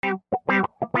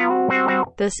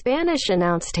The Spanish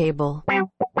announce table.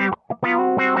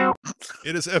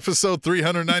 It is episode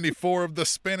 394 of the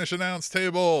Spanish Announce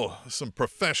Table. Some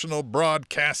professional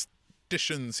broadcast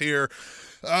editions here.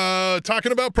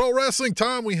 Talking about pro wrestling.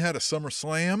 Tom, we had a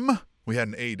SummerSlam. We had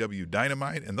an AEW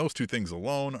Dynamite, and those two things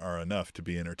alone are enough to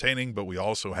be entertaining. But we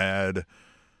also had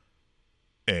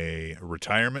a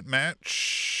retirement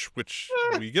match, which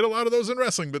we get a lot of those in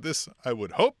wrestling, but this, I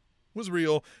would hope, was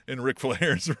real in Ric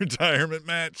Flair's retirement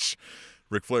match.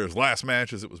 Ric Flair's last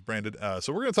match, as it was branded.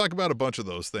 So we're going to talk about a bunch of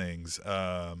those things.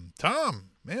 Tom,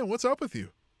 man, what's up with you?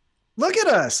 Look at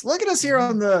us here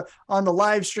on the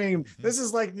live stream. This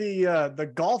is like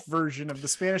the golf version of the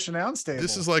Spanish announce table.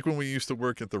 This is like when we used to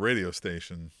work at the radio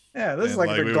station. Yeah, this is like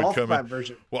the golf clap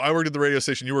version. Well, I worked at the radio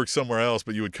station. You worked somewhere else,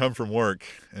 but you would come from work,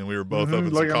 and we were both up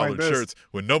in some collared shirts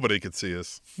when nobody could see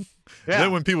us. Yeah.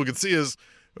 Then when people could see us,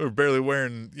 we were barely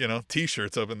wearing,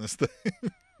 T-shirts up in this thing.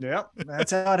 Yep,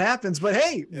 that's how it happens. But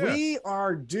hey, We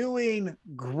are doing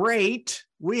great.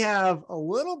 We have a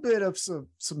little bit of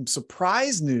some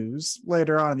surprise news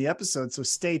later on in the episode, so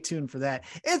stay tuned for that.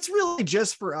 It's really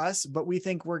just for us, but we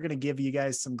think we're going to give you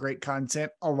guys some great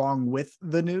content along with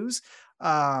the news.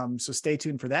 So stay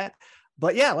tuned for that.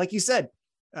 But yeah, like you said,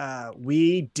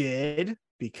 we did,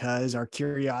 because our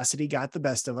curiosity got the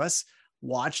best of us,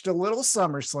 watched a little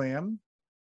SummerSlam,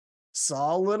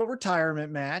 saw a little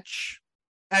retirement match,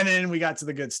 and then we got to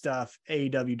the good stuff,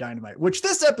 AEW Dynamite, which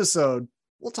this episode,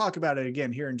 we'll talk about it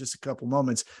again here in just a couple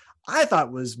moments, I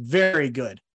thought was very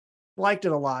good. Liked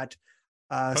it a lot.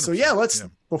 So yeah,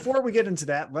 before we get into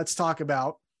that, let's talk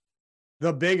about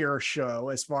the bigger show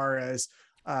as far as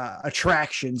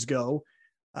attractions go.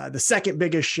 The second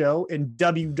biggest show in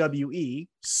WWE,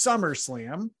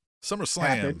 SummerSlam.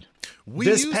 Happened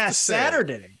this past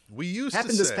Saturday.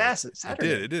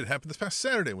 It did happen this past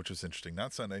Saturday, which was interesting,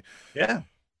 not Sunday. Yeah.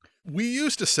 We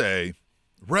used to say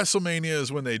WrestleMania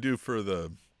is when they do for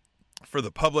the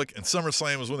public, and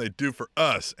SummerSlam is when they do for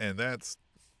us, and that's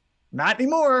not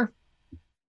anymore.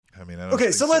 I mean, I don't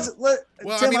think so.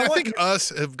 I think us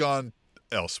have gone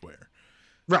elsewhere.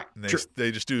 Right.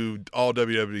 They just do all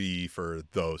WWE for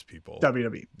those people.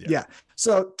 WWE. Yeah.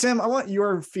 So, Tim, I want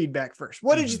your feedback first.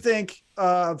 What did you think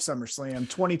of SummerSlam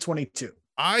 2022?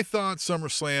 I thought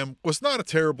SummerSlam was not a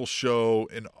terrible show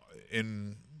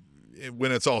in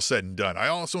when it's all said and done. I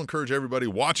also encourage everybody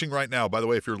watching right now, by the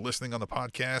way, if you're listening on the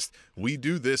podcast, we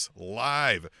do this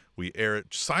live. We air it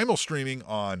simul-streaming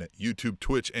on YouTube,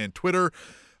 Twitch, and Twitter.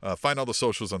 Find all the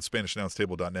socials on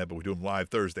SpanishAnnounceTable.net, but we do them live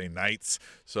Thursday nights.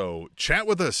 So chat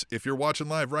with us if you're watching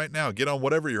live right now. Get on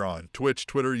whatever you're on, Twitch,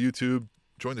 Twitter, YouTube.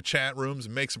 Join the chat rooms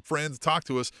and make some friends. Talk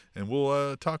to us, and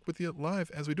we'll talk with you live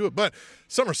as we do it. But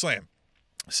SummerSlam.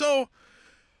 So,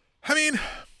 I mean,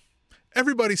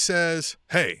 everybody says,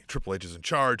 hey, Triple H is in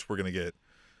charge. We're gonna get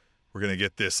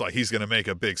this. Like, he's gonna make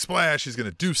a big splash. He's gonna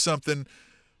do something.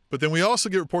 But then we also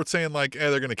get reports saying, like,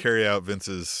 they're gonna carry out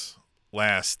Vince's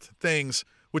last things,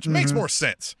 which makes more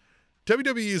sense.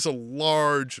 WWE is a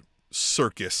large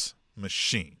circus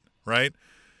machine, right?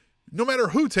 No matter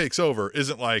who takes over,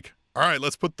 isn't like, all right,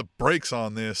 let's put the brakes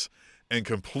on this and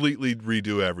completely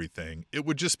redo everything. It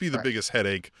would just be the biggest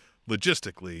headache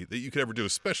logistically that you could ever do,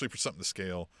 especially for something the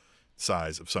scale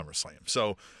size of SummerSlam.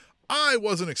 So I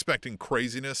wasn't expecting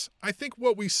craziness. I think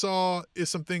what we saw is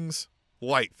some things,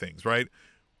 light things, right?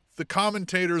 The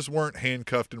commentators weren't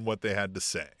handcuffed in what they had to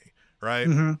say, right?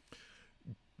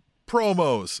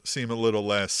 Promos seem a little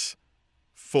less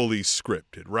fully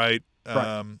scripted, right?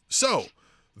 So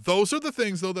those are the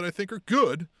things, though, that I think are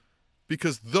good,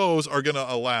 because those are going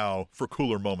to allow for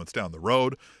cooler moments down the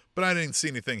road. But I didn't see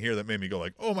anything here that made me go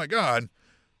like, oh my God.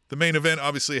 The main event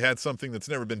obviously had something that's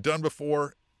never been done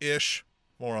before-ish.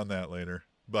 More on that later.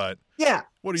 But yeah,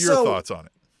 what are your thoughts on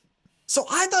it? So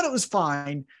I thought it was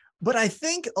fine. But I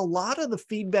think a lot of the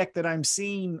feedback that I'm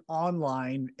seeing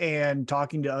online and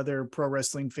talking to other pro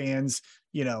wrestling fans,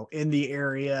 in the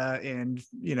area and,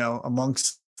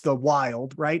 amongst the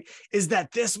wild, right, is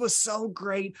that this was so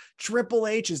great. Triple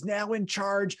H is now in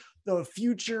charge. The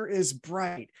future is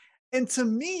bright. And to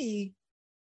me,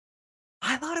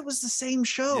 I thought it was the same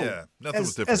show. Yeah, nothing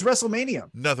was different. As WrestleMania.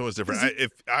 Nothing was different.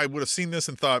 If I would have seen this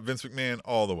and thought Vince McMahon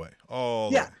all the way.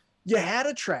 All the way. You had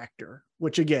a tractor,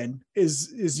 which again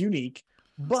is unique.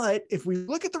 But if we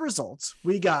look at the results,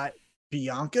 we got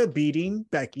Bianca beating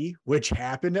Becky, which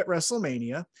happened at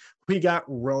WrestleMania. We got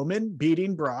Roman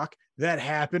beating Brock. That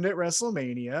happened at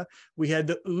WrestleMania. We had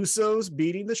the Usos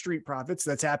beating the Street Profits.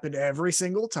 That's happened every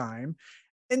single time.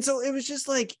 And so it was just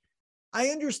like, I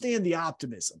understand the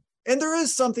optimism. And there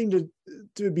is something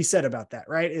to be said about that,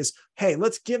 right? Is, hey,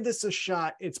 let's give this a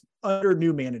shot. It's under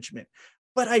new management.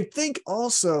 But I think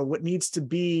also what needs to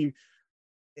be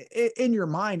in your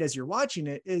mind as you're watching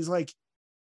it is like,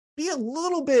 be a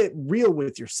little bit real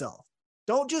with yourself.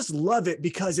 Don't just love it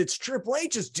because it's Triple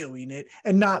H is doing it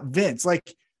and not Vince.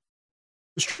 Like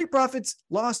the Street Profits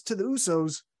lost to the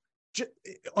Usos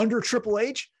under Triple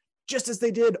H, just as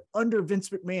they did under Vince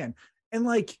McMahon. And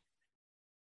like,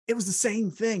 it was the same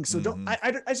thing. So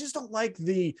I just don't like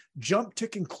the jump to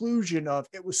conclusion of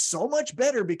it was so much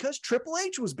better because Triple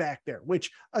H was back there,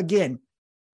 which again,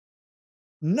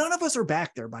 none of us are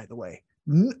back there, by the way.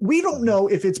 We don't know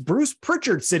if it's Bruce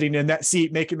Pritchard sitting in that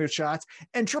seat making the shots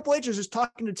and Triple H is just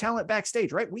talking to talent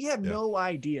backstage, right? We have no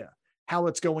idea how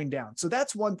it's going down. So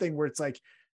that's one thing where it's like,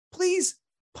 please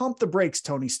pump the brakes,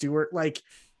 Tony Stewart. Like,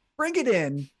 bring it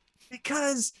in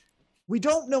because we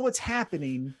don't know what's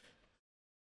happening.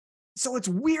 So it's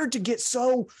weird to get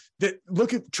so that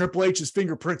look at Triple H's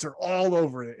fingerprints are all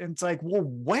over it. And it's like, well,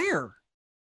 where?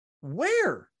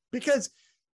 Because,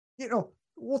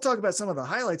 we'll talk about some of the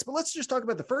highlights, but let's just talk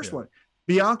about the first one.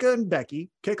 Bianca and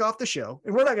Becky kick off the show.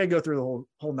 And we're not going to go through the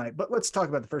whole night, but let's talk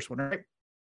about the first one, right?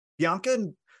 Bianca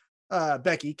and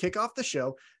Becky kick off the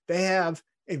show. They have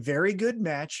a very good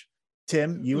match.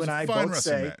 Tim, you and I both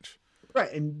say, match.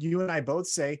 Right. And you and I both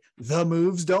say the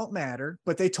moves don't matter,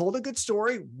 but they told a good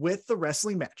story with the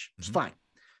wrestling match. It's fine.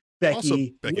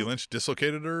 Becky Lynch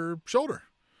dislocated her shoulder.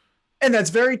 And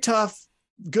that's very tough.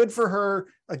 Good for her.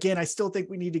 Again, I still think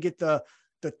we need to get the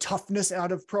toughness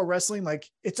out of pro wrestling. Like,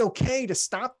 it's okay to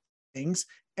stop things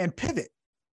and pivot.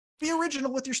 Be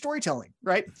original with your storytelling,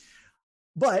 right?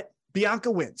 But Bianca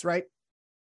wins, right?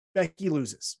 Becky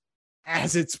loses,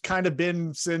 as it's kind of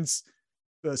been since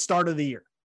the start of the year.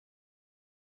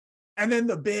 And then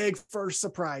the big first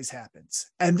surprise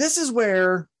happens. And this is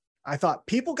where I thought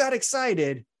people got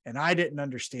excited and I didn't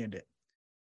understand it.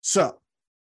 So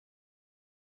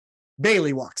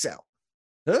Bayley walks out.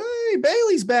 Hey,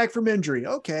 Bayley's back from injury.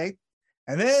 Okay.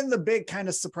 And then the big kind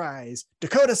of surprise,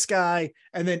 Dakota Sky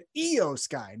and then Io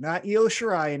Sky, not Io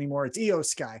Shirai anymore. It's Io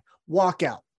Sky, walk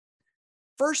out.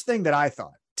 First thing that I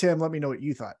thought, Tim, let me know what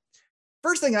you thought.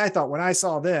 First thing I thought when I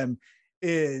saw them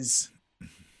is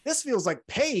this feels like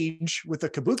Paige with the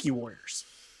Kabuki Warriors,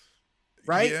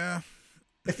 right? Yeah.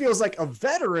 It feels like a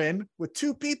veteran with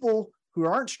two people who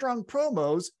aren't strong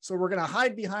promos. So we're going to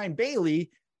hide behind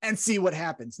Bayley and see what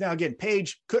happens. Now, again,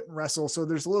 Paige couldn't wrestle, so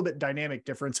there's a little bit dynamic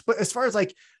difference. But as far as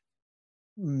like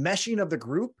meshing of the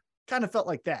group, kind of felt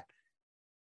like that.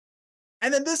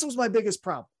 And then this was my biggest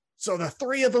problem. So the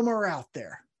three of them are out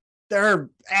there. They're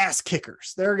ass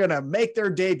kickers. They're going to make their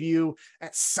debut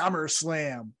at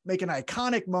SummerSlam, make an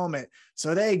iconic moment.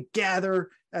 So they gather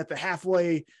at the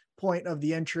halfway point of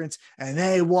the entrance and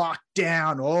they walk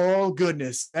down. Oh,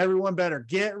 goodness. Everyone better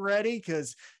get ready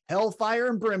because Hellfire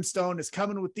and Brimstone is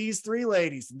coming with these three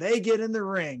ladies. They get in the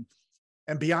ring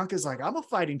and Bianca's like, I'm a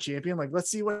fighting champion. Like, let's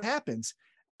see what happens.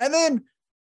 And then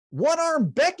one arm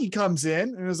Becky comes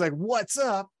in and is like, what's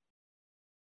up?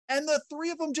 And the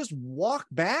three of them just walk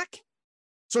back.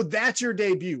 So that's your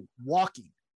debut, walking.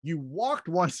 You walked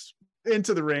once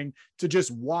into the ring to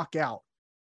just walk out.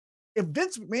 If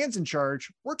Vince McMahon's in charge,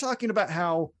 we're talking about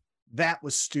how that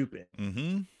was stupid.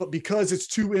 But because it's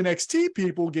two NXT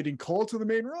people getting called to the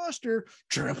main roster,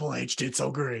 Triple H did so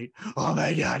great. Oh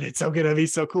my God, it's so going to be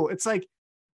so cool. It's like,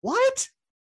 what?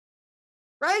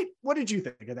 Right? What did you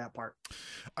think of that part?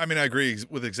 I mean, I agree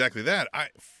with exactly that.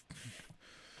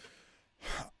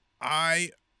 I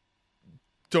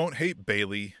don't hate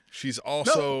Bayley. She's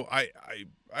also,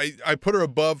 I put her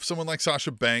above someone like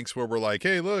Sasha Banks where we're like,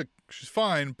 hey, look, she's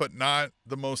fine, but not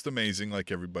the most amazing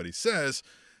like everybody says.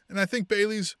 And I think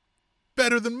Bayley's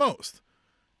better than most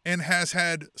and has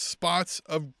had spots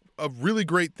of really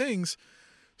great things.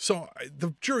 So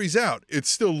the jury's out. It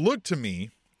still looked to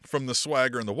me from the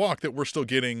swagger and the walk that we're still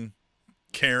getting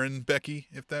Karen Becky,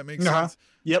 if that makes sense.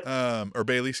 Yep. Or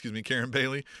Bayley, excuse me, Karen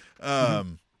Bayley.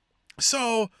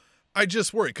 So I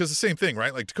just worry because the same thing,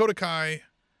 right? Like Dakota Kai,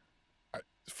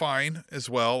 fine as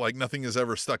well. Like nothing has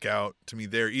ever stuck out to me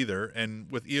there either. And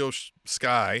with Io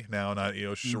Sky now, not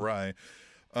Io Shirai,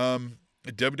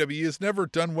 WWE has never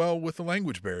done well with the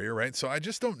language barrier, right? So I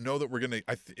just don't know that we're going to,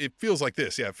 it feels like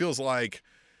this. Yeah. It feels like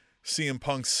CM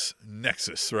Punk's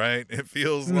Nexus, right? It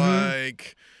feels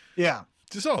like,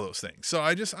 just all those things. So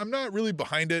I'm not really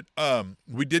behind it.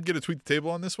 We did get a tweet the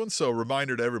table on this one. So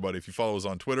reminder to everybody, if you follow us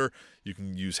on Twitter, you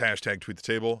can use hashtag tweet the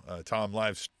table. Tom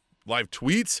live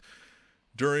tweets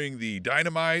during the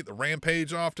Dynamite, the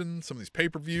Rampage often, some of these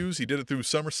pay-per-views. He did it through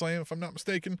SummerSlam, if I'm not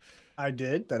mistaken. I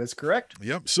did. That is correct.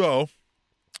 Yep. So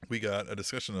we got a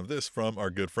discussion of this from our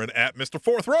good friend at Mr.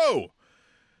 Fourth Row.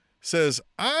 Says,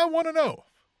 I want to know,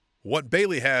 what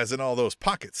Bailey has in all those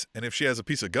pockets, and if she has a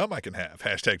piece of gum I can have.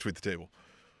 Hashtag tweet the table.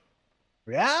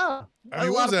 Yeah, I mean,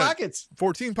 a what lot was of that? pockets.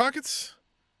 14 pockets?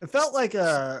 It felt like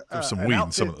There's some an weed in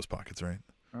outfit. some of those pockets, right?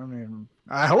 I mean,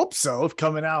 I hope so. If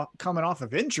coming off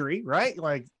of injury, right?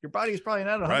 Like your body's probably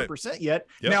not 100% yet.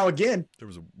 Yep. Now, again, There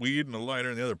was a weed and a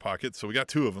lighter in the other pocket, so we got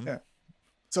 2 of them. Yeah.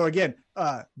 So again,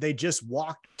 they just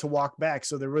walk back,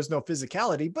 so there was no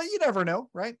physicality. But you never know,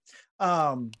 right?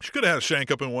 She could have had a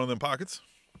shank up in one of them pockets.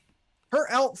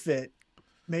 Her outfit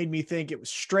made me think it was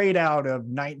straight out of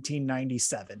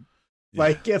 1997. Yeah.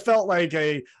 Like it felt like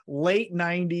a late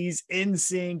 90s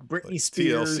NSYNC, Britney Like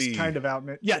Spears TLC. kind of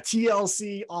outfit. Yeah,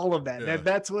 TLC, all of that. Yeah.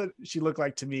 That's what she looked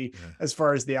like to me Yeah. as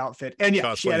far as the outfit. And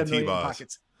yeah, she had a Cosplaying million T-Boz.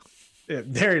 pockets. Yeah,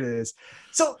 there it is.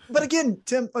 So, but again,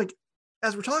 Tim, like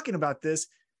as we're talking about this,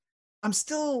 I'm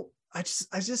still, I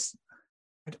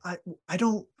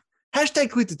don't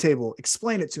hashtag tweet the table,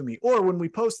 explain it to me. Or when we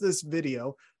post this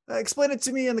video, explain it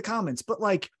to me in the comments. But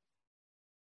like,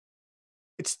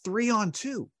 it's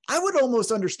 3-on-2. I would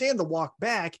almost understand the walk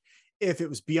back if it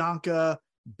was Bianca,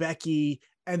 Becky,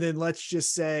 and then let's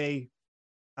just say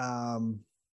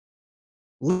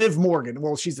Liv Morgan.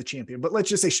 Well, she's the champion, but let's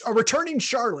just say a returning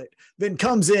Charlotte then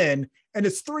comes in and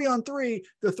it's 3-on-3.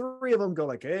 The 3 of them go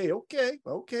like, hey, okay,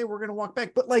 we're going to walk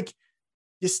back. But like,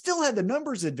 you still had the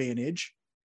numbers advantage.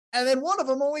 And then one of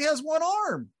them only has one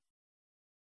arm.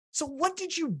 So what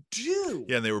did you do?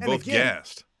 Yeah, and they were And both again,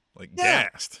 gassed.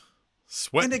 Gassed.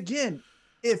 Sweating. And again,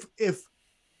 if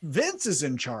Vince is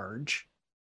in charge,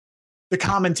 the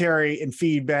commentary and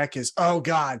feedback is, oh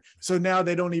God. So now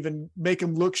they don't even make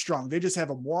them look strong. They just have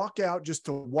them walk out just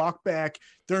to walk back.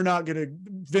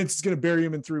 Vince is going to bury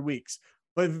him in 3 weeks.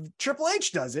 But if Triple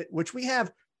H does it, which we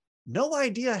have no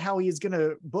idea how he is going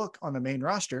to book on the main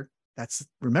roster.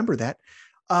 Remember that.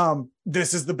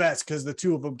 This is the best because the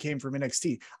 2 of them came from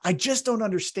NXT. I just don't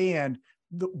understand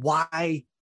why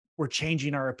we're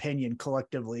changing our opinion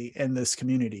collectively in this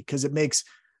community, because it makes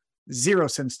 0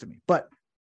 sense to me. But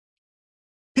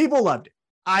people loved it.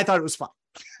 I thought it was fun.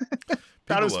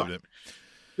 People loved it.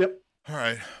 Yep. All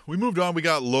right. We moved on. We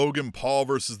got Logan Paul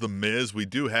versus The Miz. We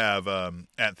do have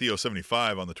at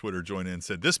Theo75 on the Twitter join in,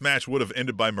 said this match would have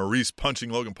ended by Maurice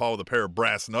punching Logan Paul with a pair of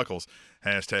brass knuckles.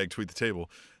 Hashtag tweet the table.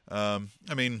 I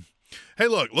mean, hey,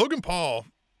 look, Logan Paul,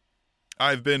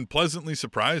 I've been pleasantly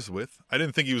surprised with. I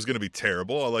didn't think he was going to be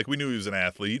terrible. Like, we knew he was an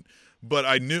athlete, but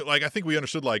I think we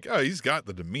understood, like, oh, he's got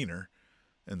the demeanor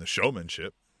and the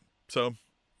showmanship. So,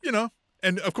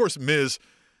 and of course, Miz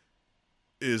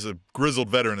is a grizzled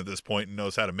veteran at this point and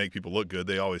knows how to make people look good.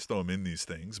 They always throw him in these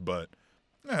things, but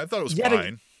I thought it was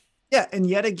fine. Yeah. And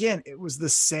yet again, it was the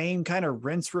same kind of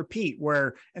rinse repeat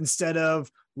where instead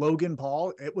of Logan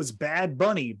Paul, it was Bad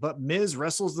Bunny, but Miz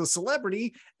wrestles the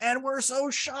celebrity. And we're so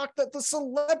shocked that the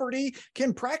celebrity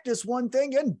can practice one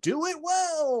thing and do it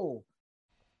well.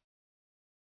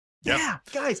 Yep. Yeah,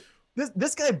 guys,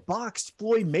 this guy boxed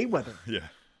Floyd Mayweather. Yeah.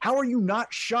 How are you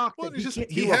not shocked? Well, that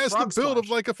he has the build of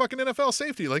like a fucking NFL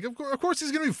safety. Like, of course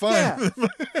he's going to be fun.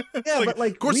 Yeah, but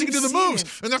like, of course he can do the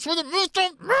moves, and that's why the moves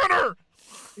don't matter.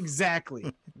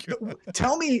 Exactly.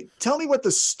 Tell me what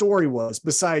the story was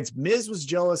besides Miz was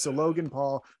jealous of Logan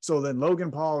Paul. So then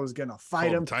Logan Paul was going to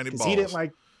fight him because he didn't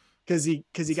like, because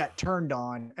he got turned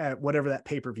on at whatever that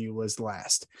pay-per-view was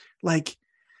last. Like,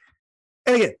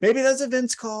 and again, maybe that's a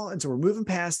Vince call. And so we're moving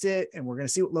past it and we're going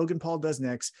to see what Logan Paul does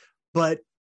next. But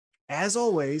as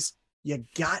always, you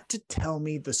got to tell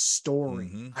me the story.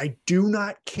 Mm-hmm. I do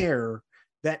not care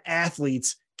that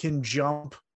athletes can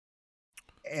jump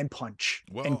and punch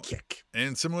and kick.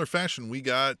 In similar fashion, we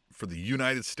got for the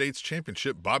United States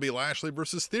Championship, Bobby Lashley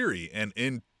versus Theory. And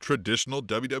in traditional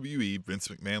WWE Vince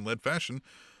McMahon-led fashion,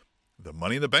 the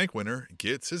Money in the Bank winner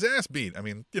gets his ass beat. I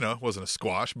mean, it wasn't a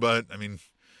squash, but I mean,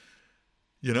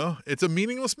 it's a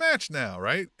meaningless match now,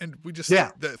 right? And we just,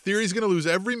 that Theory's going to lose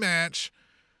every match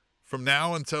from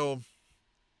now until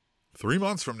 3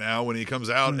 months from now when he comes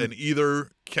out and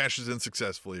either cashes in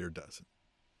successfully or doesn't.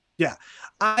 Yeah.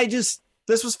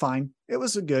 This was fine. It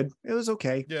was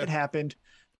okay. Yeah. It happened.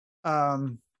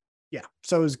 So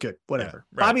it was good. Whatever.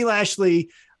 Yeah, right. Bobby Lashley,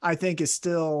 I think, is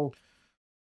still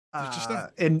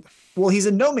he's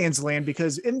in no man's land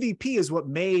because MVP is what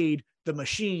made the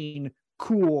machine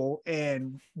cool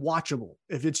and watchable.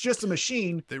 If it's just a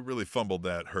machine, they really fumbled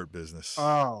that Hurt Business.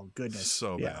 Oh goodness.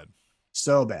 So bad.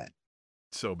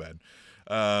 So bad.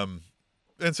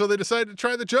 And so they decided to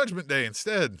try the Judgment Day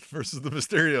instead versus the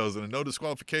Mysterios and a no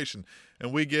disqualification.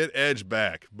 And we get Edge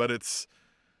back, but it's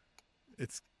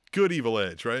good evil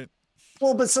Edge, right?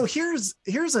 Well, but so here's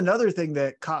another thing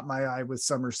that caught my eye with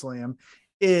SummerSlam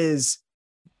is,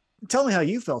 tell me how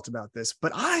you felt about this,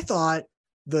 but I thought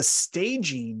the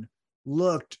staging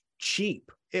looked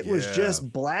cheap. It was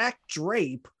just black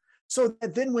drape. So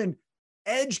that then when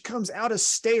Edge comes out of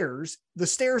stairs, the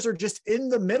stairs are just in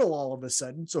the middle all of a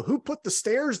sudden. So who put the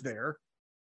stairs there?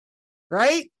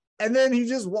 Right? And then he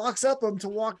just walks up them to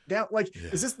walk down. Like,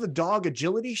 is this the dog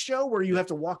agility show where you have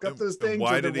to walk up those things?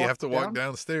 Why did he have to walk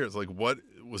down the stairs? Like, what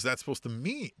was that supposed to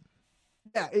mean?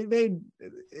 Yeah, it made,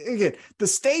 again, the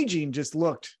staging just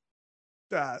looked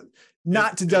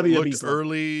not to WWE's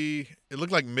early. It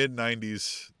looked like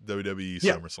mid-90s WWE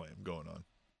SummerSlam going on.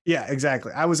 Yeah,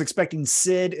 exactly. I was expecting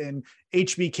Sid and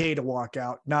HBK to walk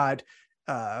out, not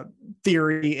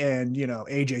Theory and,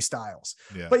 AJ Styles.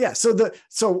 Yeah. But yeah,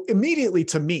 so immediately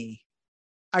to me,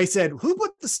 I said, who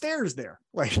put the stairs there?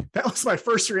 Like, that was my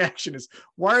first reaction, is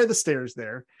why are the stairs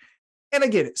there? And I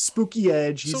get it. Spooky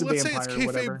Edge. He's a vampire. So let's say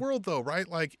it's kayfabe world though, right?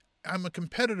 Like, I'm a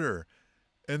competitor,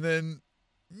 and then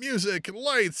music and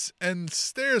lights and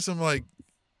stairs. I'm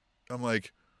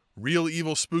like real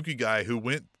evil spooky guy who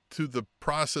went to the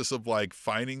process of like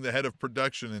finding the head of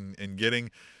production and getting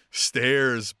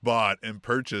stairs bought and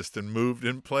purchased and moved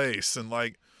in place. And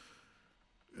like,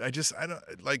 I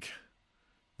don't like,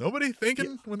 nobody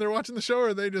thinking when they're watching the show, or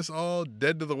are they just all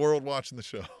dead to the world watching the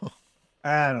show?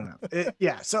 I don't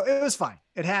know. So it was fine.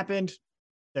 It happened.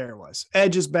 There it was.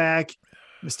 Edge is back.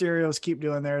 Mysterios keep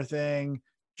doing their thing.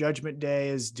 Judgment Day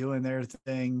is doing their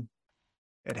thing.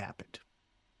 It happened.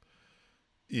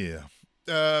 Yeah.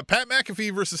 Pat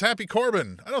McAfee versus Happy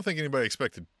Corbin. I don't think anybody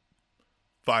expected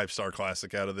 5-star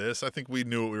classic out of this. I think we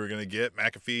knew what we were going to get.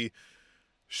 McAfee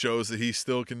shows that he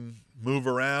still can move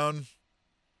around.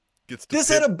 Gets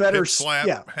to had a better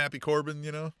slap Happy Corbin,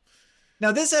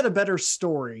 Now this had a better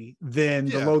story than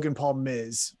the Logan Paul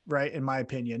Miz, right? In my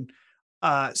opinion.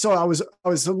 So I was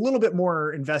a little bit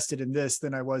more invested in this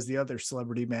than I was the other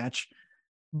celebrity match,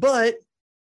 but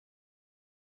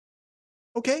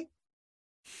okay.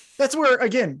 That's where,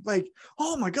 again, like,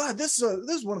 oh my God, this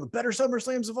is one of the better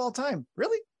SummerSlams of all time.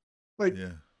 Really? Like,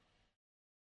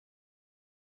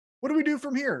 what do we do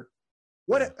from here?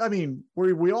 I mean,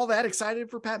 were we all that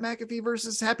excited for Pat McAfee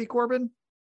versus Happy Corbin?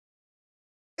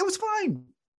 It was fine.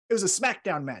 It was a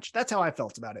SmackDown match. That's how I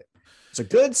felt about it. It's a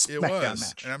good SmackDown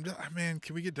match. And I'm just, man,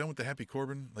 can we get done with the Happy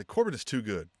Corbin? Like, Corbin is too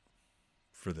good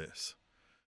for this.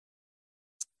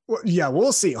 Well, yeah,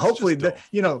 we'll see. Hopefully,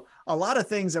 a lot of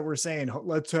things that we're saying,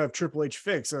 let's have Triple H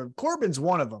fix. Corbin's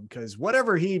one of them, because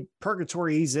whatever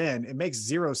purgatory he's in, it makes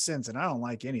zero sense, and I don't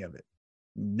like any of it.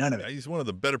 None of it. He's one of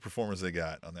the better performers they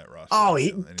got on that roster. Oh,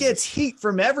 he gets heat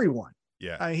from everyone.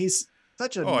 Yeah. He's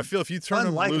such a I feel if you turn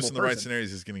him loose in the right person.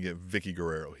 scenarios, he's going to get Vicky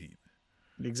Guerrero heat.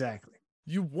 Exactly.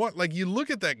 You look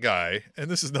at that guy, and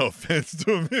this is no offense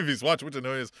to him if he's watching, which I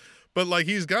know he is, but like,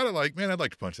 he's got it like, man, I'd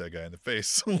like to punch that guy in the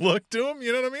face. Look to him,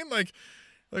 you know what I mean? Like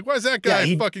why is that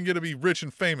guy fucking going to be rich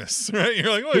and famous, right? You're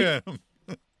like, oh yeah.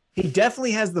 He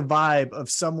definitely has the vibe of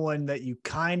someone that you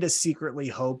kind of secretly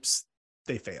hopes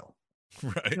they fail.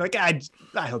 Right. Like, I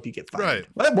hope you get fired.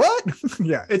 Right. What?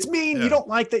 Yeah. It's mean. Yeah. You don't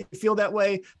like that you feel that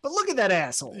way, but look at that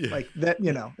asshole. Yeah. Like that,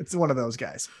 it's one of those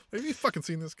guys. Have you fucking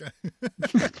seen this guy?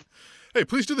 Hey,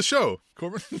 please do the show,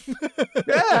 Corbin.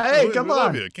 Yeah. Hey, come on.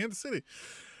 Love you. Kansas City.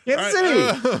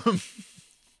 City.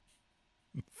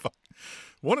 Fuck.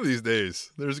 One of these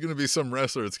days, there's going to be some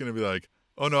wrestler. It's going to be like,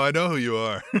 oh no, I know who you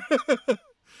are.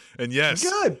 And yes,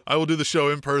 I will do the show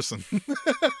in person.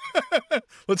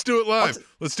 Let's do it live.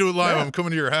 Let's do it live. Yeah. I'm coming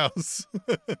to your house.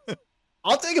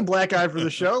 I'll take a black eye for the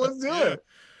show. Let's do it.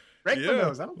 Break my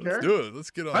nose. I don't care. Let's do it.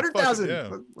 Let's get on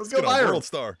 100,000. Let's go viral. World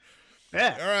Star.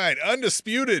 Yeah. All right.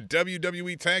 Undisputed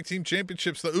WWE Tag Team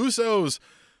Championships. The Usos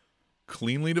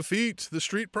cleanly defeat the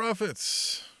Street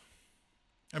Profits.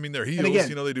 I mean, they're heels.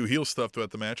 Again, they do heel stuff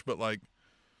throughout the match, but like,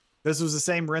 this was the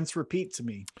same rinse repeat to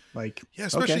me. Like, yeah,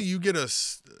 especially you get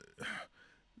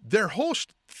their whole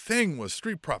thing was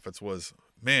Street Profits was,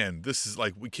 man, this is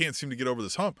like, we can't seem to get over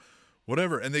this hump,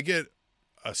 whatever. And they get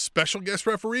a special guest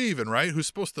referee even, right? Who's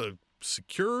supposed to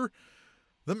secure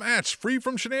the match free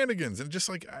from shenanigans. And just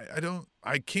like,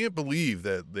 I can't believe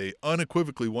that they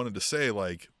unequivocally wanted to say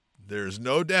like, there's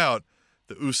no doubt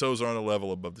the Usos are on a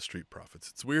level above the Street Profits.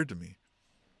 It's weird to me.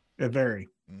 Very.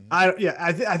 Mm-hmm.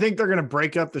 I think they're going to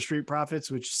break up the Street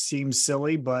Profits, which seems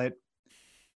silly, but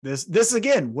this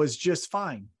again was just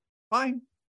fine.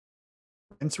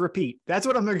 Rinse repeat. That's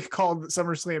what I'm going to call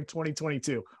SummerSlam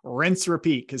 2022. Rinse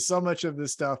repeat, because so much of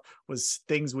this stuff was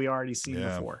things we already seen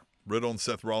before. Riddle and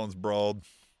Seth Rollins brawled.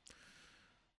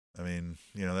 I mean,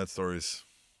 that story's.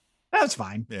 That's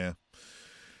fine. Yeah.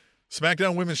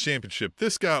 SmackDown Women's Championship.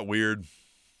 This got weird.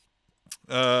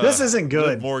 This isn't good.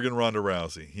 Liv Morgan, Ronda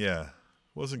Rousey. Yeah.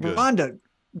 Wasn't good. Ronda,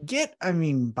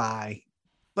 bye.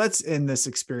 let's end this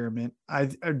experiment.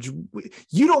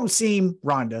 You don't seem,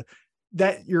 Rhonda,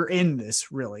 that you're in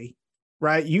this really,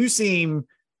 right? You seem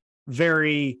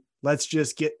very, let's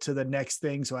just get to the next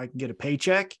thing so I can get a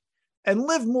paycheck. And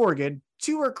Liv Morgan,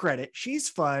 to her credit, she's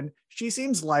fun. She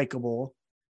seems likable.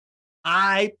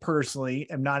 I personally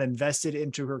am not invested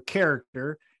into her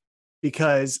character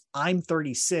because I'm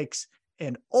 36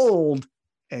 and old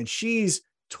and she's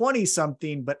 20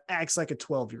 something, but acts like a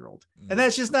 12-year-old. And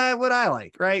that's just not what I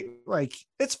like, right? Like,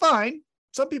 it's fine.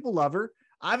 Some people love her.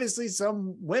 Obviously,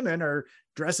 some women are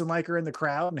dressing like her in the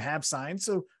crowd and have signs.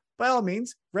 So by all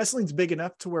means, wrestling's big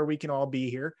enough to where we can all be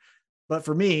here. But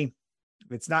for me,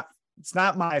 it's not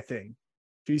my thing.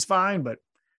 She's fine, but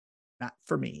not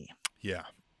for me. Yeah.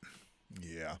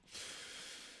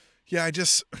 I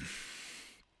just,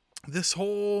 this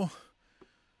whole,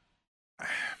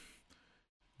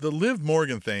 the Liv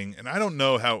Morgan thing, and I don't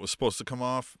know how it was supposed to come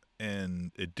off,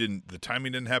 and the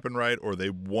timing didn't happen right, or they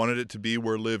wanted it to be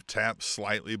where Liv tapped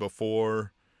slightly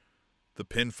before the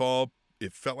pinfall.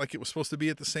 It felt like it was supposed to be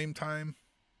at the same time,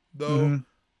 though.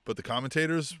 But the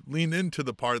commentators leaned into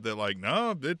the part that, like,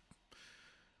 no,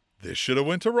 this should have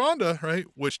went to Ronda, right?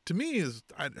 Which to me is,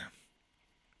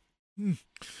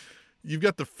 you've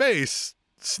got the face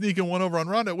sneaking one over on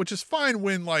Ronda, which is fine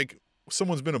when, like,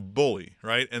 someone's been a bully,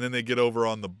 right? And then they get over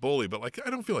on the bully. But, like, I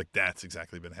don't feel like that's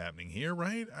exactly been happening here,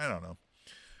 right? I don't know.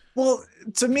 Well,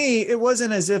 to me, it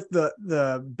wasn't as if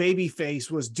the baby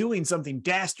face was doing something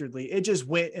dastardly. It just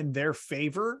went in their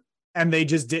favor and they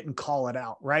just didn't call it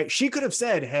out, right? She could have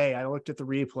said, hey, I looked at the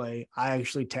replay. I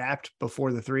actually tapped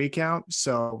before the 3 count,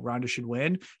 so Ronda should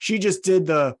win. She just did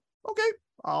okay,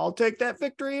 I'll take that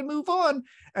victory and move on.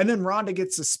 And then Ronda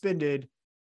gets suspended,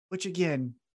 which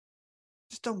again,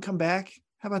 just don't come back.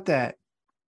 How about that?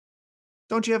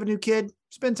 Don't you have a new kid?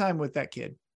 Spend time with that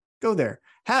kid. Go there.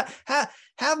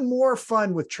 Have more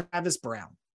fun with Travis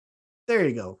Brown. There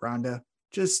you go, Ronda.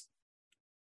 Just,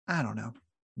 I don't know.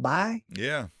 Bye.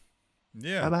 Yeah.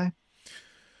 Bye-bye.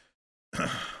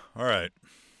 All right.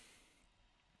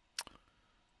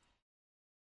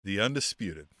 The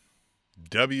undisputed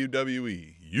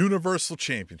WWE Universal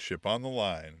Championship on the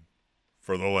line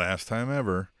for the last time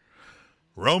ever.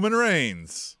 Roman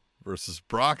Reigns versus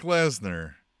Brock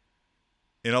Lesnar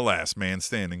in a last man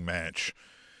standing match.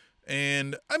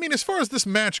 And, I mean, as far as this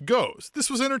match goes, this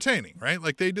was entertaining, right?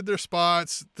 Like, they did their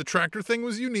spots. The tractor thing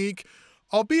was unique,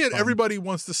 albeit everybody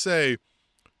wants to say,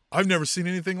 I've never seen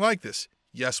anything like this.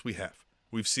 Yes, we have.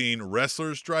 We've seen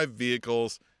wrestlers drive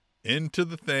vehicles into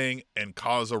the thing and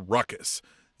cause a ruckus.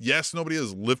 Yes, nobody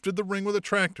has lifted the ring with a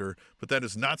tractor, but that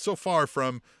is not so far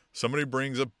from somebody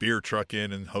brings a beer truck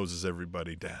in and hoses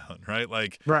everybody down, right?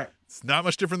 Like, right. It's not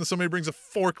much different than somebody brings a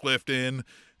forklift in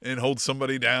and holds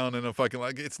somebody down in a fucking,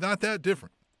 like, it's not that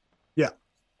different. Yeah.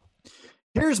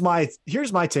 Here's my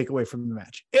takeaway from the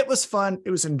match. It was fun.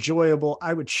 It was enjoyable.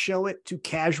 I would show it to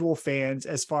casual fans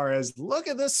as far as, look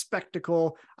at this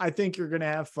spectacle. I think you're going to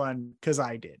have fun, because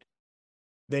I did.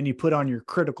 Then you put on your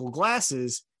critical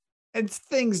glasses and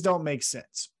things don't make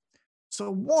sense.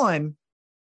 So one,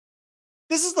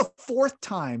 this is the 4th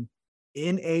time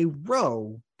in a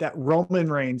row that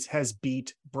Roman Reigns has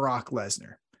beat Brock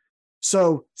Lesnar.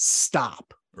 So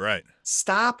stop. Right.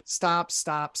 Stop.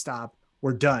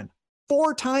 We're done.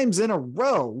 4 times in a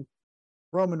row,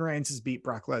 Roman Reigns has beat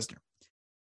Brock Lesnar.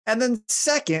 And then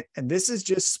second, and this is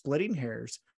just splitting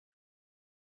hairs,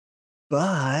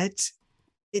 but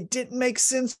it didn't make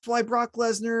sense why Brock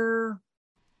Lesnar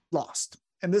lost.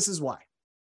 And this is why.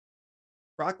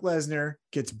 Brock Lesnar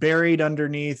gets buried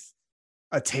underneath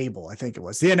a table. I think it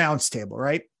was the announce table,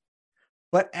 right?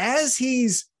 But as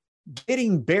he's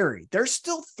getting buried, they're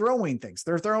still throwing things.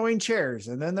 They're throwing chairs,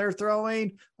 and then they're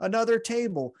throwing another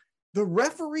table. The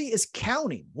referee is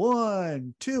counting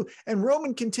 1, 2, and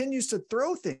Roman continues to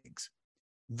throw things.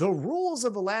 The rules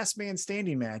of a last man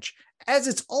standing match, as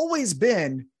it's always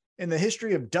been in the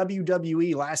history of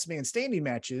WWE last man standing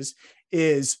matches,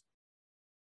 is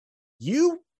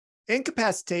you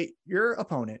incapacitate your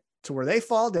opponent to where they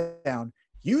fall down,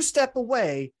 you step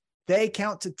away, they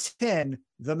count to 10,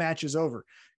 the match is over.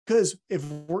 Because if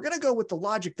we're going to go with the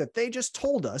logic that they just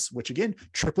told us, which again,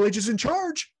 Triple H is in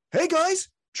charge. Hey guys,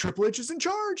 Triple H is in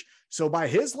charge. So by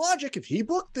his logic, if he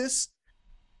booked this,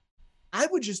 I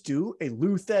would just do a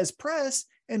Lou Thesz press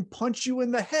and punch you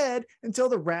in the head until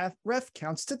the ref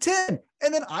counts to 10.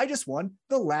 And then I just won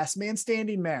the last man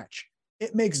standing match.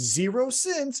 It makes 0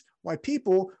 sense why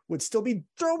people would still be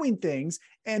throwing things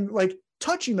and like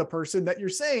touching the person that you're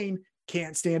saying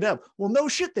can't stand up. Well, no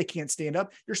shit, they can't stand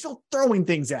up. You're still throwing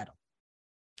things at them.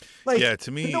 Like, yeah,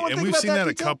 to me, and we've seen that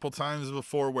a couple times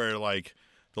before where, like,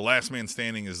 the last man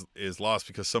standing is lost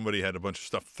because somebody had a bunch of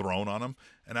stuff thrown on him.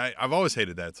 And I've always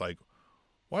hated that. It's like,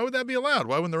 why would that be allowed?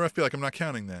 Why wouldn't the ref be like, I'm not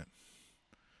counting that?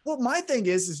 Well, my thing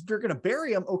is if you're going to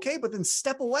bury him, okay, but then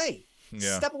step away.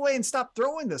 Yeah. Step away and stop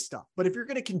throwing this stuff. But if you're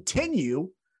going to continue,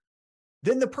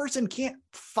 then the person can't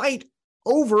fight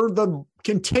over the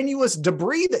continuous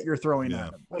debris that you're throwing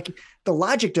at them. Like the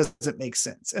logic doesn't make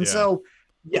sense. And so,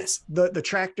 yes, the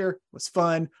tractor was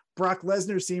fun. Brock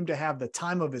Lesnar seemed to have the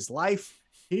time of his life.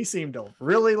 He seemed to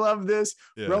really love this.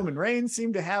 Yeah. Roman Reigns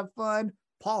seemed to have fun.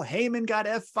 Paul Heyman got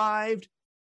F5'd.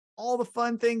 All the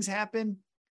fun things happen.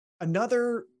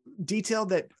 Another detail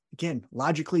that, again,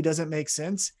 logically doesn't make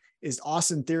sense is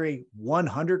Austin Theory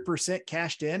 100%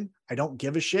 cashed in. I don't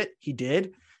give a shit. He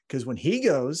did. Because when he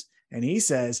goes and he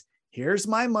says, here's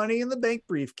my money in the bank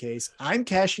briefcase, I'm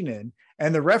cashing in.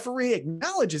 And the referee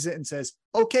acknowledges it and says,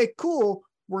 okay, cool,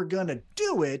 we're going to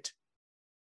do it.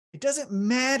 It doesn't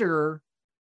matter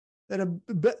that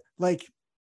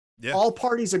all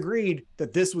parties agreed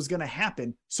that this was going to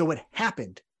happen. So it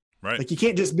happened. Right. Like you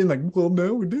can't just be like, well,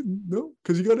 no, we didn't. No,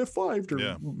 because you got F5'd.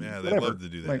 They love to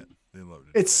do that. Like, they love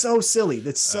it. It's so silly.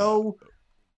 That's so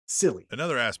silly.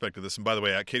 Another aspect of this, and by the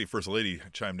way, Katie First Lady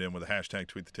chimed in with a hashtag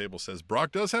tweet the table, says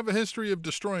Brock does have a history of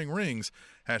destroying rings.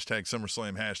 Hashtag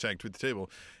SummerSlam, hashtag tweet the table.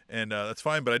 And that's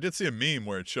fine. But I did see a meme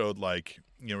where it showed where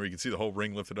you could see the whole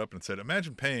ring lifted up and it said,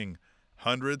 imagine paying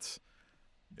hundreds,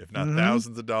 if not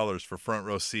thousands of dollars for front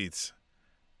row seats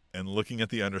and looking at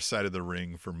the underside of the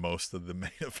ring for most of the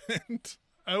main event.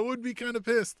 I would be kind of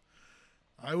pissed.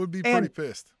 I would be pretty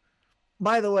pissed.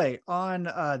 By the way, on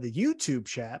the YouTube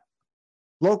chat,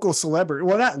 local celebrity,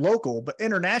 well, not local, but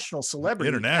international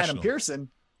celebrity, Adam Pearson.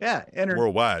 Yeah.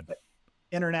 Worldwide.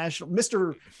 International,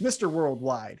 Mr.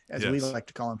 Worldwide, as we like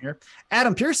to call him here.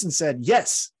 Adam Pearson said,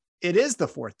 yes, it is the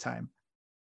fourth time,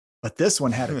 but this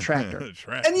one had a tractor.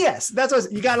 And yes, that's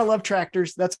what you got to love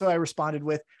tractors. That's what I responded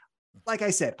with. Like I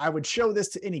said, I would show this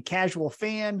to any casual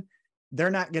fan. They're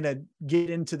not going to get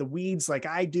into the weeds like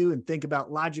I do and think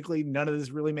about logically. None of this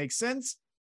really makes sense,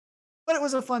 but it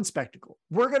was a fun spectacle.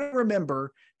 We're going to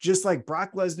remember, just like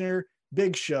Brock Lesnar,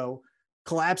 Big Show,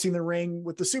 collapsing the ring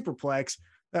with the superplex,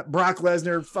 that Brock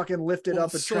Lesnar fucking lifted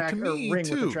up a ring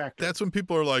with a tractor. That's when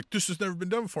people are like, this has never been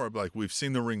done before. I'm like, we've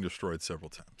seen the ring destroyed several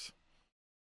times.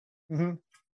 Mm-hmm. You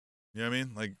know what I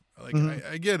mean? Like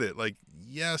I get it. Like,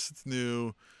 yes, it's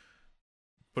new,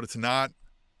 but it's not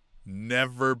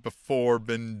never before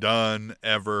been done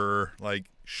ever. Like,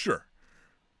 sure.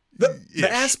 The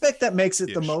aspect that makes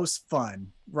it the most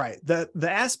fun, right? The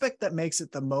aspect that makes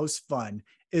it the most fun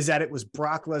is that it was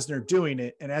Brock Lesnar doing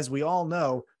it. And as we all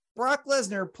know, Brock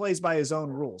Lesnar plays by his own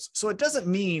rules. So it doesn't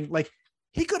mean like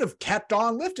he could have kept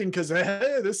on lifting because,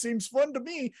 hey, this seems fun to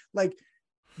me. Like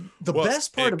the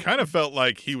best part kind of felt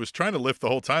like he was trying to lift the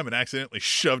whole time and accidentally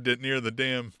shoved it near the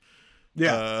damn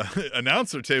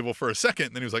announcer table for a second.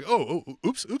 And then he was like,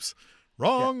 oops,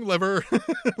 wrong lever.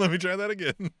 Let me try that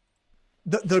again.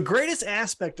 The greatest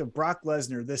aspect of Brock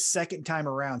Lesnar this second time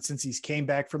around since he's came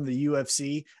back from the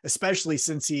UFC, especially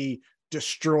since he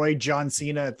destroyed John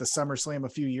Cena at the SummerSlam a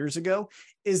few years ago,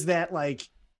 is that like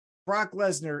Brock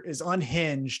Lesnar is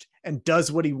unhinged and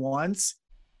does what he wants.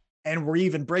 And we're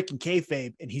even breaking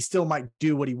kayfabe and he still might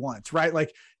do what he wants, right?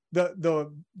 Like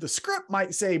the script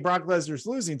might say Brock Lesnar's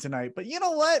losing tonight, but you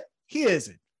know what? He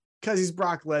isn't, because he's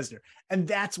Brock Lesnar. And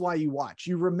that's why you watch.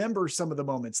 You remember some of the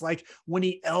moments, like when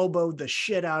he elbowed the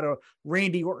shit out of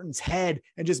Randy Orton's head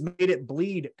and just made it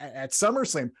bleed at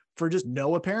SummerSlam for just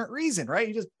no apparent reason,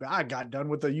 right? I got done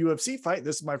with the UFC fight.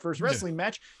 This is my first wrestling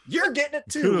match. You're getting it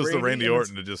too. Kudos to Randy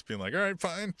Orton to just being like, all right,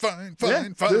 fine.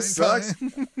 This sucks.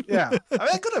 Yeah. I mean,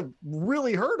 that could have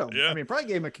really hurt him. Yeah. I mean, probably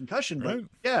gave him a concussion, but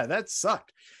yeah, that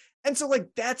sucked. And so like,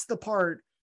 that's the part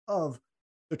of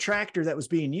the tractor that was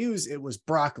being used. It was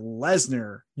Brock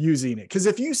Lesnar using it. Because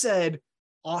if you said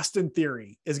Austin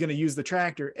Theory is going to use the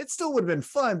tractor, it still would have been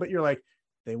fun, but you're like,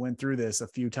 they went through this a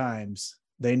few times.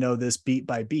 They know this beat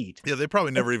by beat. Yeah, they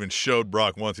probably never even showed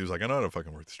Brock once. He was like, I know how to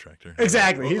fucking work this tractor.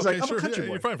 Exactly. He's like, I'm a country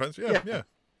boy. You're fine. Yeah.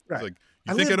 Right. He's like,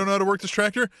 you think I don't know how to work this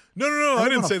tractor? No. I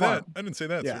didn't say that. I didn't say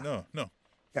that. Yeah. So no.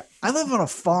 Yeah. I live on a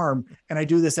farm and I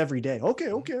do this every day.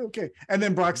 Okay. And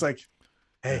then Brock's like,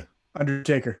 hey,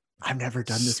 Undertaker, I've never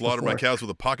done this Slaughter before. my cows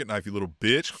with a pocket knife, you little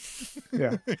bitch.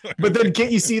 Yeah. But then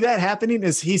can't you see that happening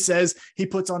as he says, he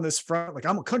puts on this front, like,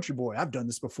 I'm a country boy. I've done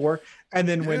this before. And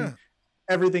then when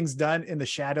everything's done in the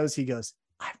shadows, he goes,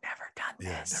 I've never done this.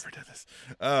 Yeah, I've never done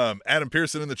this. Adam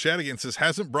Pearson in the chat again says,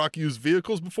 hasn't Brock used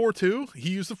vehicles before too? He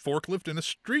used a forklift in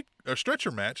a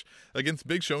stretcher match against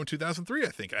Big Show in 2003, I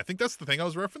think. I think that's the thing I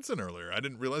was referencing earlier. I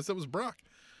didn't realize that was Brock.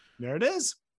 There it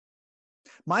is.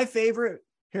 My favorite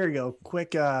Here you go.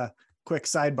 Quick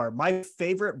sidebar. My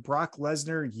favorite Brock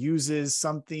Lesnar uses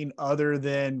something other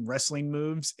than wrestling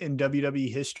moves in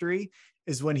WWE history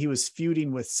is when he was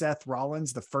feuding with Seth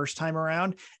Rollins the first time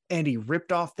around, and he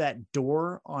ripped off that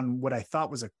door on what I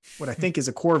think is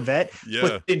a Corvette. Yeah.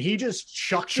 But then he just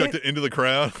chucked it into the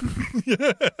crowd.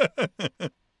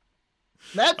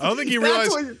 I don't think he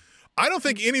realized. I don't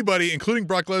think anybody, including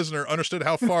Brock Lesnar, understood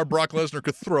how far Brock Lesnar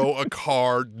could throw a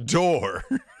car door.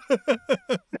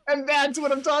 And that's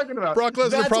what I'm talking about. Brock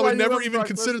Lesnar probably never even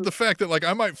considered the fact that, like,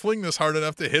 I might fling this hard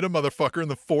enough to hit a motherfucker in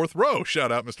the fourth row.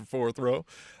 Shout out, Mr. Fourth Row.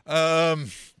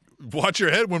 Watch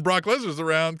your head when Brock Lesnar's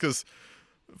around, because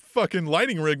fucking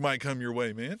lighting rig might come your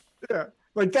way, man. Yeah.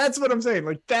 Like, that's what I'm saying.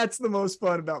 Like, that's the most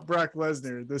fun about Brock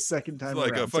Lesnar the second time it's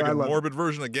like around. a fucking morbid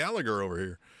version of Gallagher over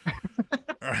here.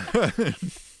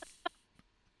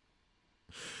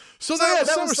 So that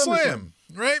was SummerSlam,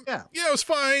 right? Yeah, it was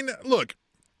fine. Look,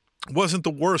 wasn't the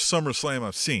worst SummerSlam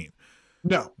I've seen.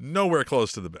 No. Nowhere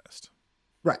close to the best.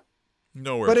 Right.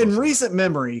 Nowhere. But in recent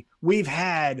memory, we've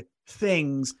had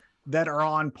things that are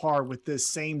on par with this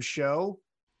same show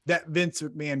that Vince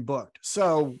McMahon booked.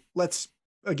 So let's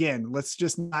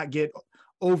just not get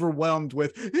overwhelmed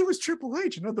with, it was Triple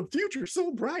H and the future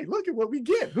so bright. Look at what we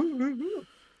get.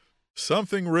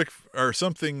 Something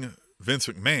Vince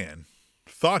McMahon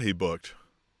thought he booked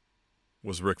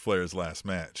was Ric Flair's last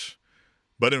match.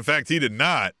 But in fact, he did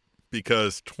not,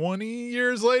 because 20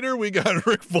 years later, we got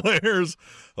Ric Flair's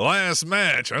last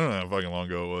match. I don't know how fucking long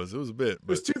ago it was. It was a bit. It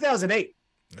was 2008.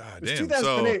 God damn.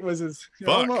 2008 was his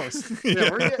almost.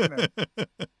 Yeah, we're getting there.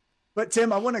 But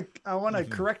Tim, I want to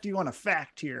correct you on a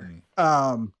fact here.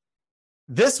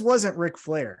 This wasn't Ric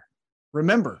Flair.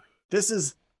 Remember, this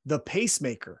is the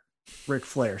pacemaker Ric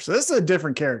Flair. So this is a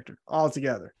different character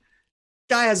altogether.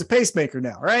 Guy has a pacemaker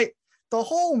now, right? The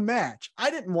whole match, I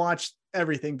didn't watch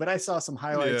everything, but I saw some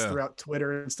highlights throughout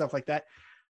Twitter and stuff like that.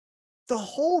 The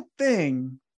whole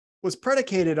thing was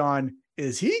predicated on,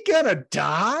 is he gonna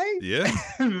die? Yeah.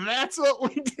 That's what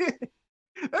we did.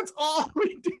 That's all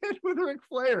we did with Ric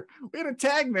Flair. We had a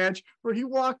tag match where he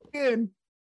walked in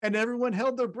and everyone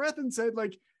held their breath and said,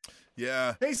 like,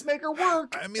 yeah, pacemaker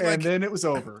work. I mean, and then it was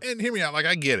over. And hear me out. Like,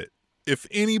 I get it. If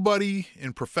anybody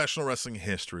in professional wrestling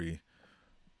history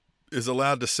is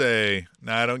allowed to say,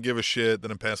 nah, I don't give a shit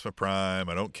that I'm past my prime,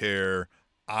 I don't care,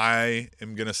 I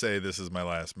am going to say this is my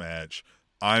last match,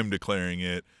 I'm declaring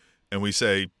it, and we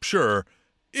say, sure,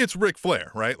 it's Ric Flair,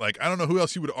 right? Like, I don't know who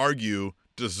else you would argue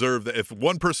deserved that. If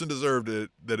one person deserved it,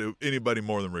 anybody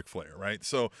more than Ric Flair, right?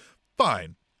 So,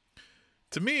 fine.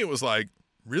 To me, it was like,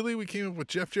 really? We came up with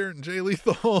Jeff Jarrett and Jay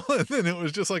Lethal, and then it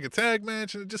was just like a tag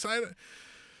match, and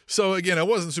so again, I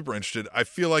wasn't super interested. I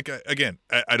feel like,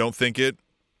 I don't think it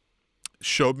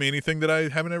showed me anything that I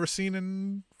haven't ever seen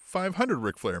in 500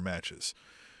 Ric Flair matches.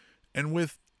 And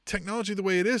with technology the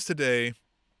way it is today,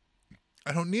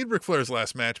 I don't need Ric Flair's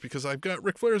last match, because I've got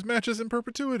Ric Flair's matches in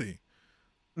perpetuity.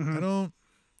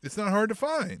 It's not hard to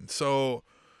find. So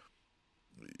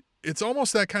it's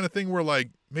almost that kind of thing where, like,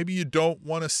 maybe you don't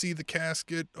want to see the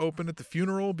casket open at the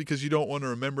funeral because you don't want to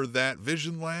remember that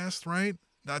vision last, right?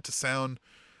 Not to sound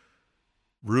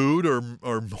rude or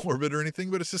morbid or anything,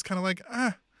 but it's just kind of like,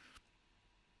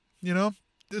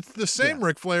 it's the same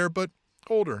Ric Flair, but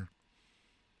older.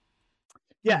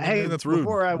 Yeah. Hey, that's rude.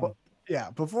 Well,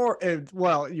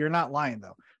 you're not lying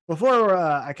though. Before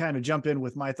I kind of jump in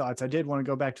with my thoughts, I did want to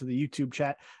go back to the YouTube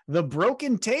chat. The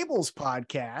Broken Tables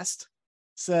podcast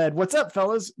said, "What's up,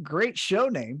 fellas? Great show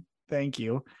name. Thank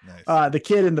you." Nice. The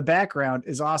kid in the background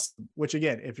is awesome. Which,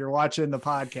 again, if you're watching the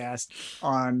podcast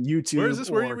on YouTube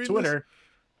or Twitter,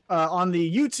 on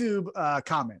the YouTube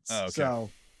comments. Oh, okay. So,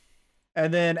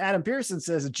 and then Adam Pearson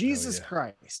says, "Jesus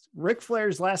Christ, Ric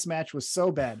Flair's last match was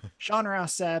so bad. Sean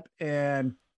Ross Sapp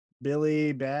and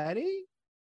Billy Batty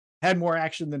had more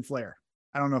action than Flair."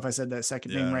 I don't know if I said that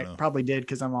second name right. Probably did,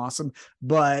 because I'm awesome.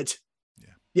 But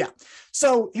yeah.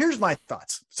 So here's my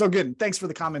thoughts. So good. Thanks for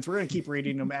the comments. We're going to keep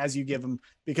reading them as you give them,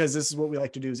 because this is what we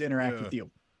like to do, is interact with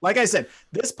you. Like I said,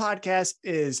 this podcast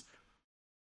is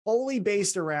wholly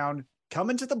based around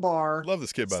coming to the bar. Love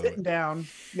this kid, by the way. Sitting down.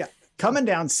 Yeah. Coming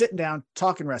down, sitting down,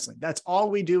 talking wrestling. That's all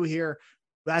we do here.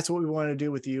 That's what we want to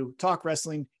do with you. Talk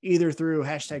wrestling, either through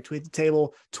hashtag Tweet the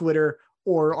Table, Twitter,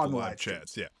 or on the live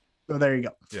chats. Yeah. So there you go.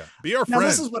 Yeah. Be our friend.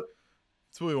 That's what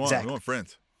we want. Exactly. We want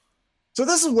friends. So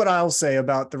this is what I'll say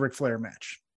about the Ric Flair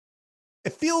match.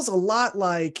 It feels a lot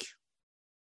like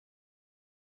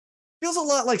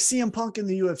CM Punk in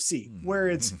the UFC, where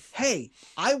it's, hey,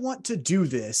 I want to do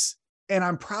this, and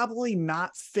I'm probably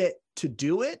not fit to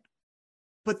do it.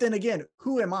 But then again,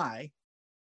 who am I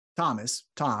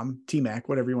Tom, T-Mac,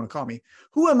 whatever you want to call me,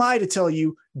 who am I to tell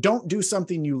you don't do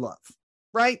something you love,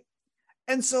 right?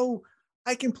 And so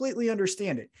I completely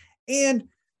understand it. And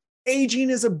aging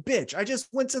is a bitch. I just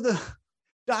went to the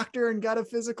doctor and got a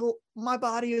physical. My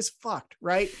body is fucked,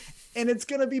 right? And it's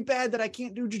going to be bad that I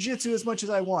can't do jiu-jitsu as much as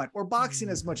I want or boxing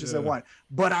as much as I want,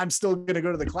 but I'm still going to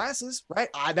go to the classes, right?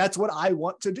 That's what I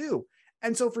want to do.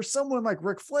 And so for someone like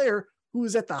Ric Flair, who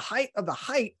was at the height of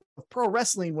pro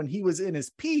wrestling when he was in his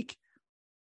peak,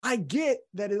 I get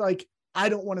that I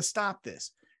don't want to stop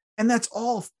this. And that's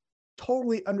all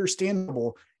totally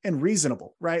understandable and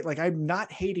reasonable, right? Like, I'm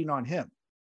not hating on him.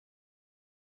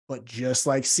 But just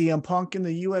like CM Punk in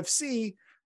the UFC,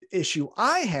 the issue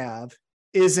I have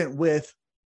isn't with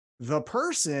the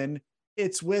person,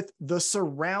 it's with the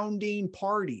surrounding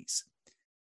parties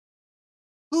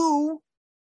who,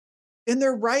 in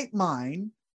their right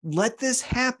mind, let this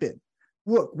happen.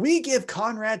 Look, we give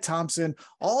Conrad Thompson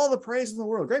all the praise in the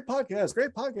world. Great podcast,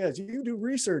 great podcast. You do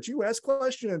research, you ask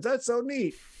questions. That's so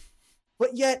neat.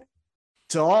 But yet,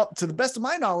 to the best of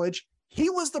my knowledge, he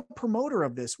was the promoter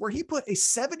of this, where he put a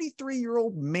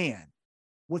 73-year-old man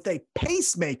with a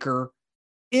pacemaker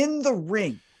in the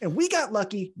ring. And we got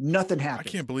lucky. Nothing happened.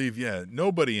 I can't believe,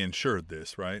 nobody insured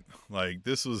this, right? Like,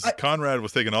 this was, Conrad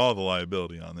was taking all the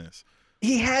liability on this.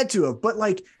 He had to have, but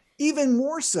even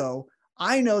more so,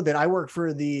 I know that I work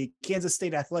for the Kansas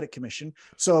State Athletic Commission.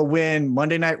 So when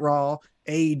Monday Night Raw,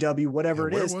 AEW, whatever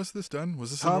it is. Where was this done?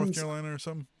 Was this in North Carolina or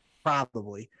something?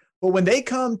 Probably. But when they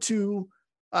come to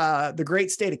the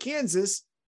great state of Kansas,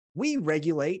 we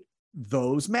regulate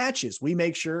those matches. We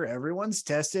make sure everyone's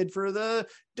tested for the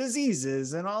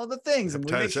diseases and all the things. And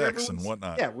we make sure X and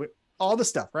whatnot. Yeah, all the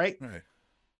stuff, right? Right.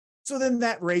 So then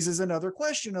that raises another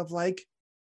question of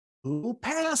who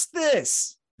passed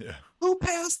this? Yeah. Who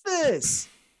passed this?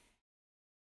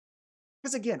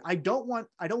 Because again, I don't want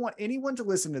anyone to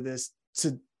listen to this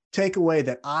to take away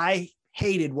that I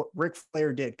hated what Ric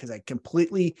Flair did, because I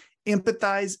completely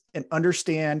empathize and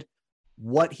understand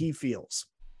what he feels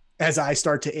as I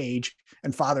start to age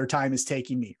and father time is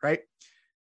taking me, right?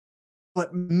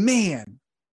 But man,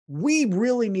 we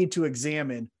really need to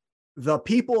examine the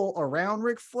people around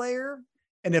Ric Flair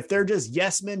and if they're just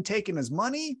yes men taking his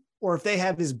money, or if they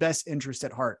have his best interest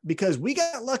at heart, because we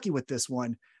got lucky with this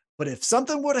one. But if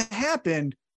something would have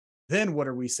happened, then what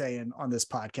are we saying on this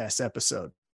podcast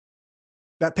episode?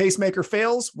 That pacemaker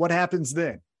fails, what happens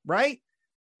then, right?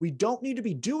 We don't need to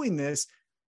be doing this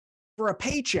for a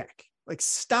paycheck.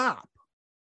 Stop.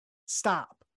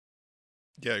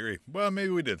 Yeah, I agree. Well, maybe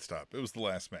we did stop. It was the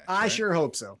last match. I sure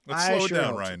hope so. Let's slow it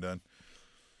down, Ryan Dunn.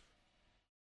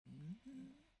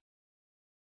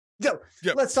 So,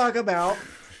 let's talk about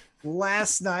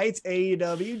last night's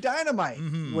AEW Dynamite,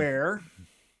 where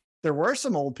there were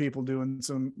some old people doing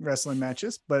some wrestling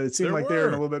matches, but it seemed they were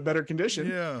in a little bit better condition.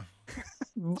 Yeah.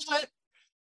 But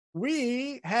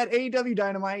we had AEW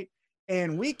Dynamite,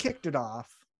 and we kicked it off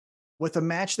with a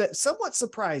match that somewhat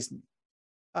surprised me.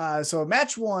 So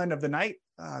match one of the night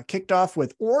kicked off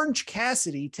with Orange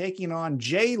Cassidy taking on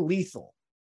Jay Lethal.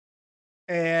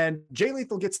 And Jay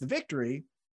Lethal gets the victory.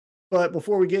 But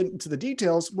before we get into the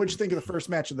details, what'd you think of the first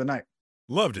match of the night?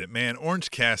 Loved it, man.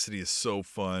 Orange Cassidy is so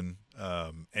fun.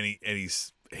 And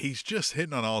he's just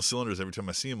hitting on all cylinders every time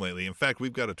I see him lately. In fact,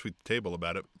 we've got to tweet the table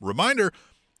about it. Reminder,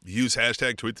 use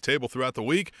hashtag tweet the table throughout the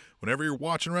week. Whenever you're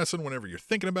watching wrestling, whenever you're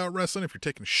thinking about wrestling, if you're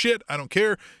taking shit, I don't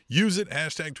care. Use it.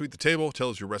 Hashtag tweet the table. Tell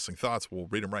us your wrestling thoughts. We'll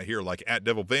read them right here. Like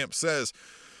 @DevilVamp says,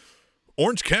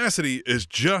 Orange Cassidy is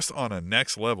just on a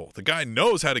next level. The guy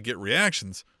knows how to get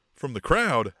reactions from the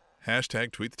crowd.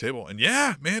 Hashtag tweet the table. And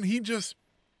yeah, man, he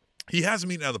has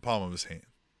them eating out of the palm of his hand.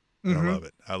 And I love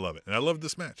it. I love it. And I love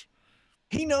this match.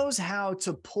 He knows how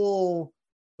to pull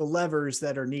the levers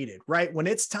that are needed, right? When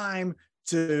it's time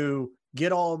to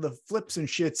get all the flips and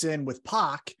shits in with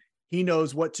Pac, he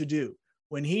knows what to do.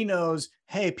 When he knows,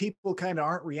 hey, people kind of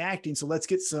aren't reacting, so let's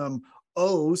get some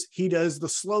O's, he does the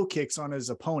slow kicks on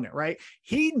his opponent, right?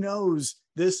 He knows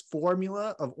this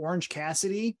formula of Orange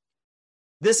Cassidy.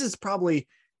 This is probably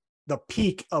the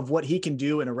peak of what he can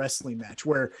do in a wrestling match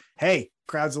where, hey,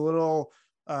 crowd's a little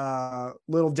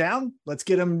down. Let's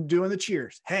get him doing the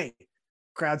cheers. Hey,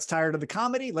 crowd's tired of the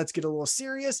comedy. Let's get a little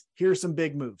serious. Here's some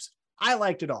big moves. I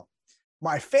liked it all.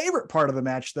 My favorite part of the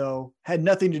match, though, had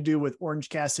nothing to do with Orange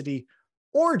Cassidy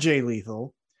or Jay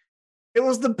Lethal. It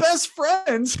was the best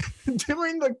friends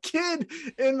doing the kid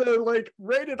in the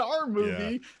rated R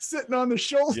movie sitting on the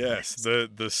shoulder. Yes,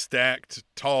 the stacked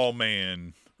tall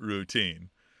man routine.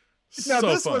 Now, so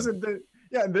this fun.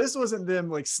 wasn't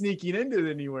them sneaking into it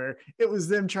anywhere. It was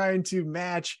them trying to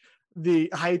match the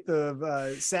height of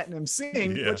Satnam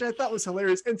Singh, Yeah. which I thought was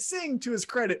hilarious. And Singh, to his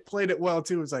credit, played it well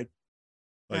too. It was like,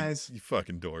 guys, you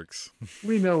fucking dorks.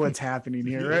 we know what's happening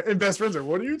here. Right? And best friends are,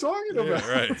 what are you talking about? Yeah,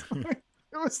 right.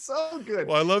 It was so good.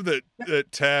 Well, I love that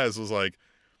Taz was like,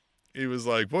 he was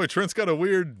like, boy, Trent's got a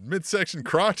weird midsection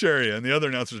crotch area. And the other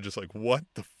announcers are just like, what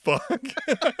the fuck?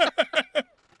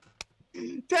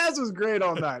 Taz was great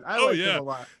on that. I liked him a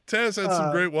lot. Taz had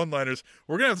some great one-liners.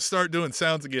 We're going to have to start doing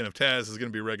sounds again if Taz is going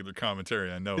to be regular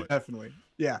commentary. I know it. Definitely.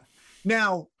 Yeah.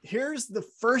 Now, here's the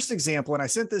first example. And I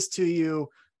sent this to you,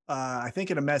 I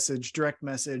think in a direct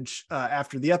message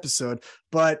after the episode,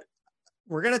 but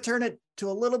we're going to turn it to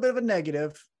a little bit of a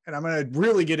negative, and I'm going to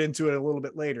really get into it a little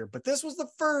bit later. But this was the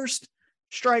first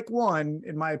strike one,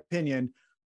 in my opinion,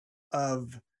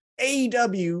 of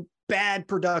AEW bad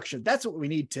production. That's what we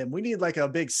need, Tim. We need like a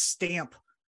big stamp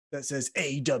that says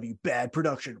AEW bad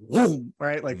production. Boom,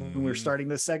 right? Like when we were starting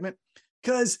this segment.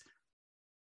 Because,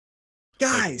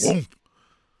 guys, like,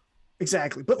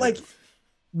 exactly. But like,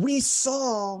 we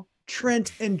saw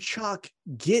Trent and Chuck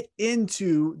get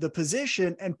into the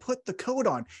position and put the coat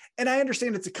on. And I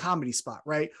understand it's a comedy spot,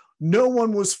 right? No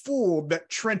one was fooled that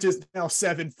Trent is now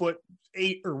 7'8"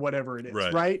 or whatever it is,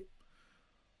 right?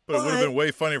 But it would have been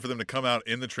way funnier for them to come out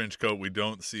in the trench coat. We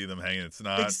don't see them hanging. It's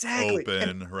not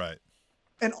open, right?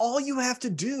 And all you have to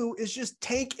do is just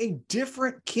take a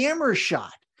different camera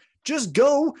shot. Just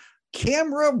go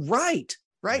camera right?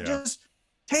 Yeah. Just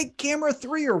take camera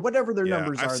 3 or whatever their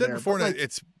numbers are. I've said there. before, like,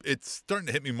 it's starting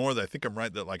to hit me more that I think I'm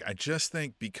right, that like I just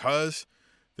think because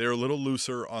they're a little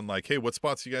looser on like, hey, what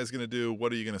spots are you guys going to do?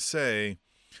 What are you going to say?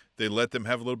 They let them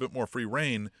have a little bit more free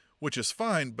reign, which is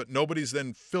fine, but nobody's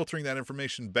then filtering that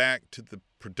information back to the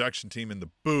production team in the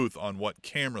booth on what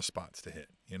camera spots to hit,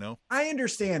 you know? I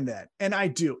understand that, and I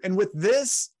do. And with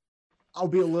this, I'll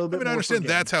be a little bit more I understand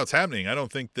forgiving. that's how it's happening. I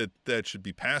don't think that should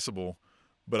be passable,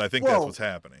 but I think that's what's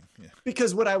happening. Yeah.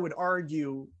 Because what I would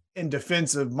argue in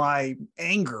defense of my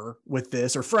anger with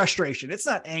this, or frustration, it's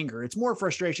not anger, it's more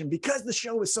frustration because the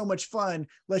show is so much fun.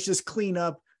 Let's just clean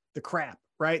up the crap,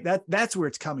 right? That's where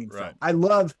it's coming from. I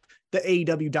love the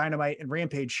AEW Dynamite and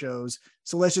Rampage shows.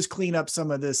 So let's just clean up some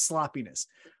of this sloppiness.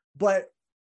 But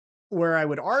where I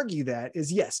would argue that is,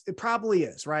 yes, it probably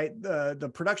is, right? The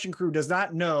production crew does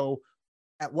not know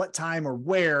at what time or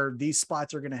where these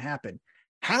spots are going to happen.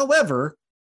 However,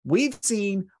 we've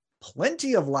seen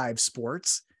plenty of live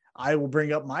sports. I will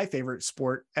bring up my favorite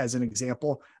sport as an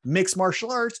example, mixed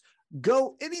martial arts,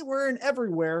 go anywhere and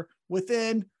everywhere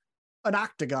within an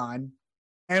octagon.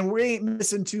 And we ain't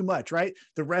missing too much, right?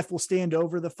 The ref will stand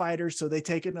over the fighters so they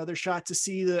take another shot to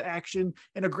see the action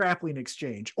in a grappling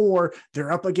exchange. Or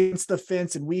they're up against the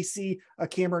fence and we see a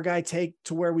camera guy take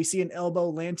to where we see an elbow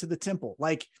land to the temple.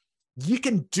 Like, you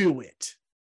can do it.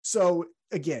 So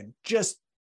again, just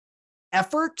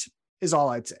effort is all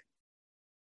I'd say.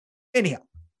 Anyhow,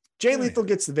 Jay Lethal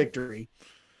gets the victory.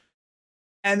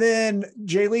 And then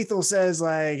Jay Lethal says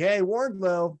like, hey,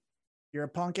 Wardlow, you're a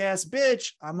punk ass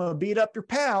bitch. I'm going to beat up your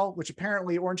pal, which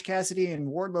apparently Orange Cassidy and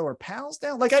Wardlow are pals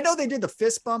now. Like, I know they did the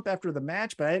fist bump after the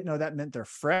match, but I didn't know that meant they're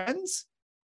friends.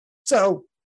 So,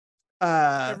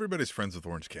 everybody's friends with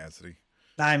Orange Cassidy.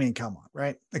 I mean, come on,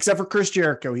 right? Except for Chris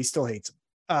Jericho. He still hates him.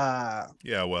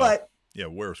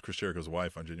 Where's Chris Jericho's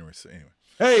wife on January 6th? Anyway.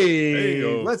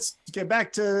 Hey, let's get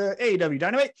back to AEW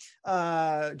Dynamite.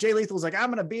 Jay Lethal's like, I'm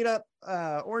going to beat up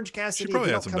Orange Cassidy. She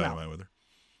probably had some Dynamite with her.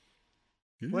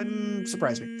 Wouldn't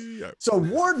surprise me. Yeah. So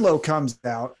Wardlow comes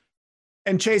out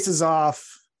and chases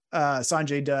off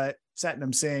Sanjay Dutt,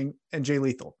 Satnam Singh, and Jay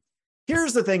Lethal.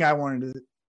 Here's the thing I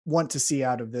want to see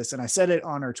out of this, and I said it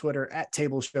on our Twitter at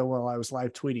Table Show while I was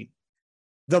live tweeting.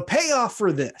 The payoff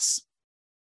for this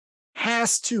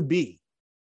has to be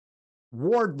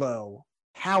Wardlow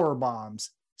power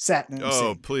bombs Satnam Singh.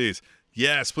 Oh, please.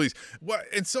 Yes, please. What?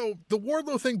 And so the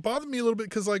Wardlow thing bothered me a little bit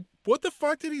because, like, what the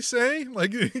fuck did he say?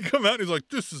 Like, he come out and he's like,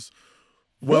 "This is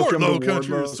welcome Wardlow to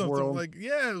country" or Wardlow's something. world. Like,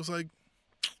 yeah, it was like.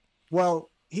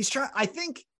 Well, he's trying. I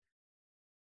think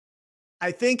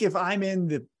if I'm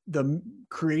in the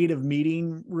creative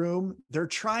meeting room, they're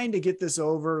trying to get this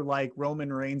over like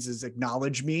Roman Reigns has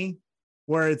acknowledged me,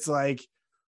 where it's like,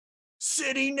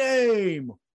 city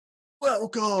name,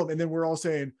 welcome, and then we're all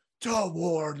saying, to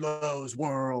Wardlow's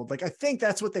world. Like, I think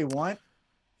that's what they want,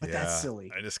 but that's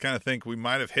silly. I just kind of think we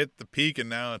might have hit the peak and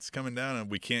now it's coming down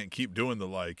and we can't keep doing the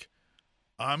like,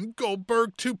 I'm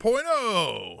Goldberg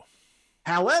 2.0.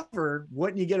 However,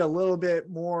 wouldn't you get a little bit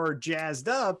more jazzed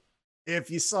up if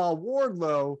you saw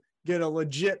Wardlow get a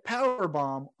legit power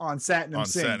bomb on Satnam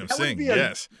Singh? Satnam Singh,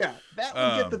 yes. Yeah, that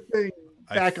would get the thing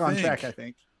back on track, I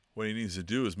think. What he needs to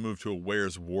do is move to a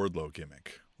Where's Wardlow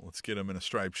gimmick. Let's get him in a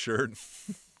striped shirt.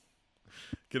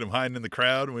 Get him hiding in the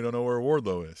crowd, and we don't know where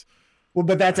Wardlow is. Well,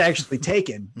 but that's actually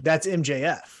taken. That's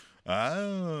MJF.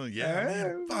 Oh, yeah.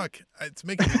 Man, fuck. It's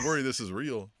making me worry this is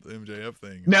real, the MJF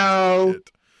thing.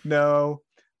 No.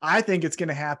 I think it's going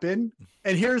to happen.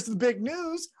 And here's the big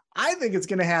news. I think it's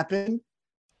going to happen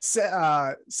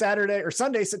Saturday or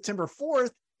Sunday, September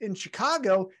 4th in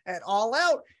Chicago at All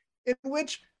Out, in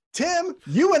which Tim,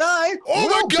 you and I. Oh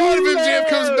my God, if MJF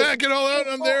comes back and All Out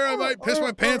and I'm there, I might piss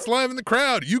my pants live in the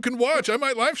crowd. You can watch. I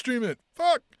might live stream it.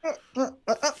 Fuck.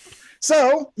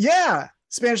 So, yeah,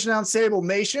 Spanish Announce Table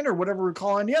Nation or whatever we're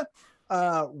calling you.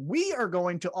 We are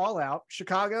going to All Out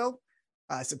Chicago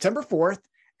September 4th,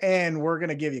 and we're going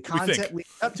to give you content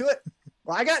leading up to it.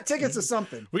 Well, I got tickets to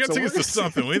something. We got tickets to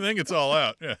something. We think it's All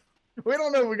Out. Yeah. We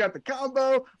don't know if we got the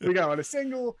combo. We got a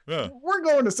single. Yeah. We're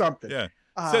going to something. Yeah.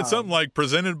 Said something like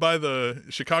presented by the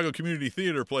Chicago Community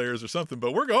Theater Players or something,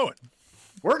 but we're going.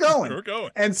 We're going. We're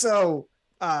going. And so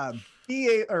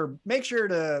make sure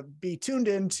to be tuned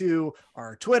into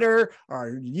our Twitter,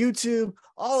 our YouTube,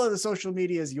 all of the social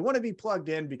medias. You want to be plugged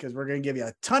in because we're going to give you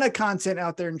a ton of content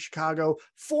out there in Chicago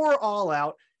for All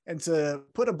Out. And to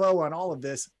put a bow on all of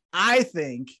this, I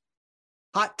think,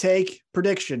 hot take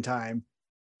prediction time,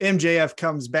 MJF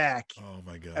comes back. Oh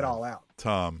my God. At All Out.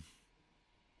 Tom,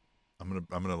 I'm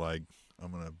gonna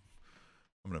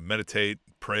meditate,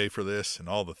 pray for this, and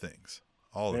all the things.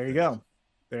 There you go.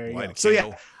 So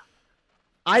yeah,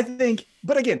 I think.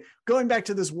 But again, going back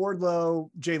to this Wardlow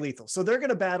Jay Lethal, so they're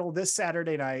gonna battle this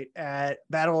Saturday night at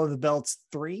Battle of the Belts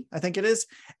 3, I think it is,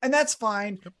 and that's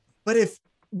fine. Yep. But if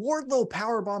Wardlow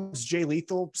powerbombs Jay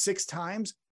Lethal 6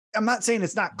 times, I'm not saying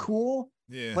it's not cool.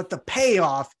 Yeah. But the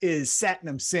payoff is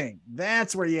Satnam Singh.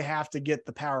 That's where you have to get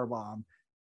the powerbomb.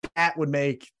 That would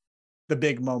make the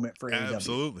big moment for AEW.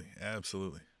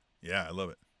 Absolutely. Yeah, I love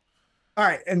it. All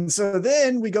right. And so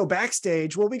then we go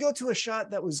backstage. Well, we go to a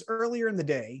shot that was earlier in the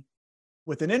day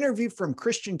with an interview from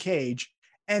Christian Cage,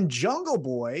 and Jungle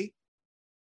Boy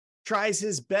tries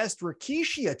his best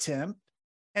Rikishi attempt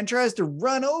and tries to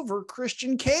run over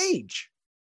Christian Cage.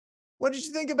 What did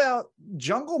you think about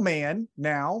Jungle Man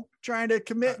now trying to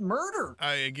commit murder?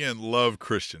 I, again, love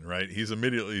Christian, right? He's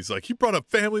like, he brought up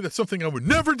family. That's something I would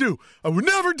never do. I would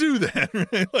never do that.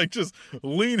 Right? Like just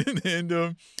leaning into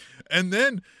him. And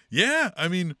then, yeah, I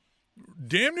mean,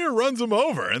 damn near runs him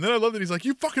over. And then I love that he's like,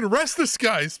 you fucking arrest this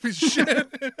guy, this piece of shit.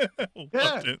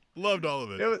 Loved it. Loved all of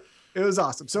it. It was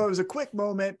awesome. So it was a quick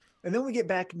moment. And then we get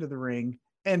back into the ring.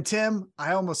 And Tim,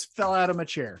 I almost fell out of my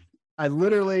chair. I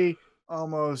literally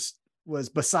almost was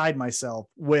beside myself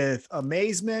with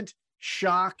amazement,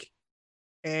 shock,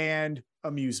 and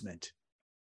amusement.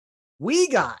 We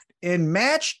got in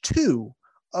match 2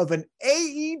 of an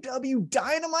AEW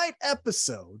Dynamite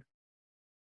episode,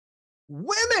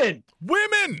 women.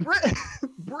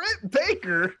 Britt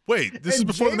Baker. Wait, this is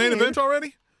before the main event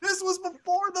already? This was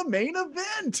before the main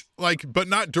event. But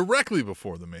not directly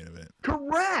before the main event.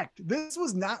 Correct. This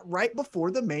was not right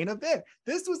before the main event.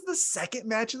 This was the second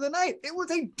match of the night. It was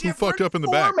a different Who fucked up in the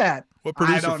format. Back? What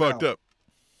producer fucked up?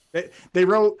 They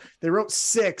wrote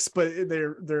 6, but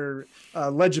their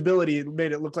legibility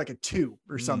made it look like a 2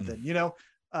 or something,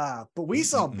 But we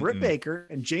saw Britt Baker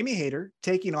and Jamie Hayter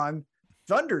taking on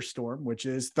Thunderstorm, which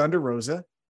is Thunder Rosa,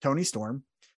 Toni Storm.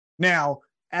 Now,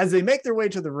 as they make their way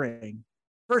to the ring,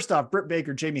 first off, Britt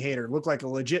Baker, Jamie Hayter looked like a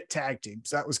legit tag team.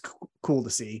 So that was cool to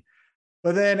see.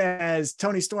 But then as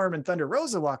Toni Storm and Thunder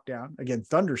Rosa walk down, again,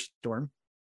 Thunderstorm,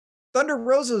 Thunder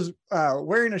Rosa's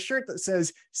wearing a shirt that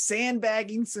says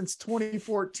sandbagging since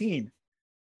 2014.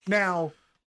 Now,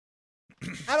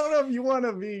 I don't know if you want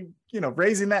to be,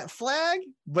 raising that flag,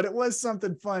 but it was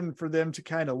something fun for them to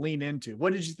kind of lean into.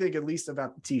 What did you think at least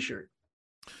about the t-shirt?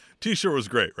 T-shirt was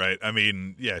great, right? I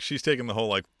mean, yeah, she's taking the whole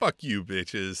like "fuck you,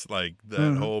 bitches," like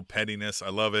that whole pettiness. I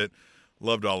love it.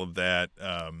 Loved all of that.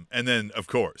 And then, of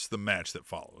course, the match that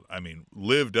followed. I mean,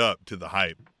 lived up to the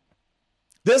hype.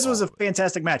 This was a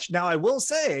fantastic match. Now, I will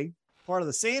say, part of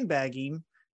the sandbagging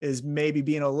is maybe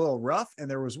being a little rough. And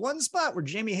there was one spot where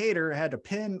Jamie Hayter had to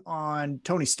pin on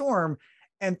Toni Storm,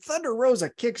 and Thunder Rosa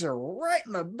kicks her right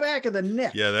in the back of the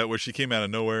neck. Yeah, that where she came out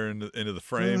of nowhere into the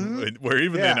frame, where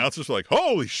even the announcers were like,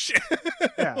 "Holy shit!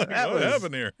 Yeah, what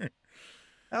happened here?"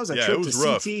 That was a trip to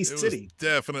rough. CT City. Was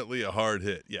definitely a hard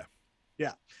hit. Yeah.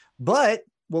 But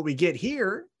what we get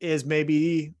here is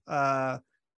maybe a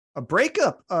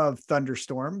breakup of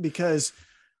Thunderstorm, because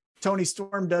Toni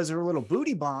Storm does her little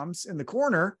booty bombs in the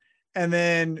corner, and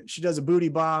then she does a booty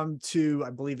bomb to, I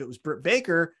believe it was Britt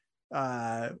Baker.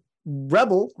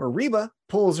 Rebel or Reba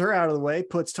pulls her out of the way,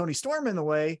 puts Toni Storm in the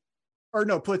way,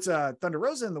 puts Thunder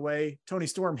Rosa in the way. Toni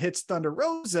Storm hits Thunder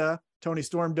Rosa. Toni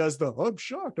Storm does I'm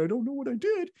shocked. I don't know what I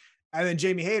did. And then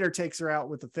Jamie Hayter takes her out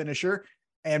with the finisher,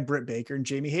 and Britt Baker and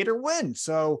Jamie Hayter win.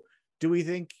 So do we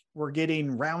think we're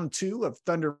getting round 2 of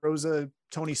Thunder Rosa,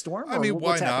 Toni Storm? I mean,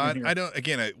 why not?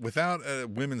 Without a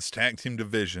women's tag team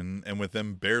division and with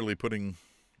them barely putting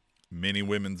many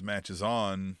women's matches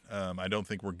on, I don't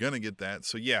think we're going to get that.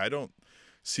 So yeah, I don't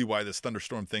see why this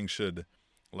Thunderstorm thing should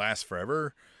last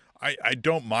forever. I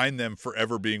don't mind them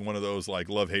forever being one of those like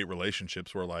love-hate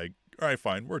relationships where like, all right,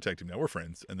 fine, we're a tag team now, we're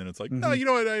friends. And then it's like, no, you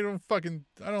know what? I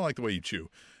don't like the way you chew.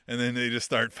 And then they just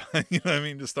start,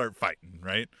 just start fighting,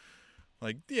 right?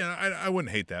 Like, yeah, I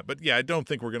wouldn't hate that. But yeah, I don't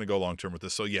think we're going to go long-term with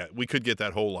this. So yeah, we could get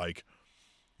that whole like,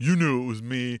 you knew it was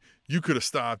me, you could have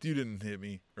stopped, you didn't hit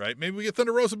me, right? Maybe we get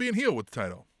Thunder Rosa being heel with the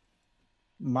title.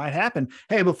 Might happen.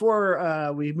 Hey,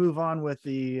 before we move on with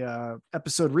the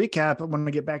episode recap, I want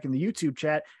to get back in the YouTube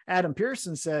chat. Adam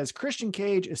Pearson says Christian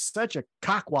Cage is such a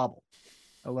cockwobble.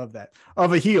 I love that.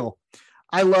 Of a heel.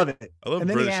 I love it. I love and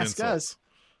then British he asks insults. us,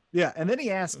 yeah, and then he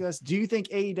asked us, do you think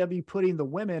AEW putting the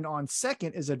women on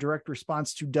second is a direct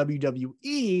response to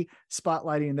WWE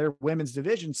spotlighting their women's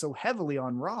division so heavily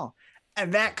on Raw?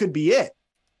 And that could be it.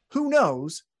 Who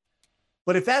knows?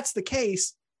 But if that's the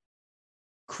case,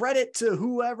 credit to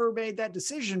whoever made that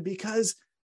decision, because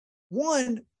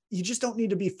one, you just don't need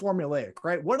to be formulaic,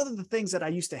 right? One of the things that I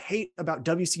used to hate about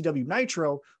WCW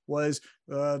Nitro was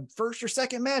first or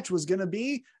second match was going to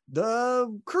be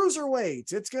the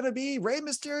cruiserweights. It's going to be Rey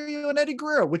Mysterio and Eddie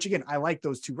Guerrero, which again, I like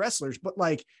those two wrestlers, but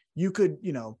like you could,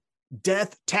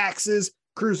 death, taxes,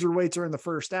 cruiserweights are in the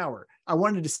first hour. I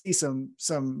wanted to see some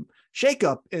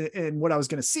shakeup in what I was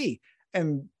going to see.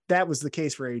 And that was the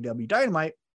case for AEW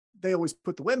Dynamite. They always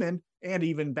put the women and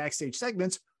even backstage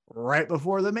segments right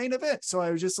before the main event. So I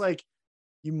was just like,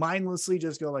 you mindlessly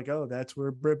just go like, oh, that's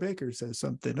where Britt Baker says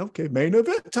something. Okay, main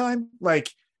event time.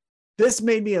 Like this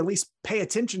made me at least pay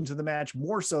attention to the match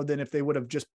more so than if they would have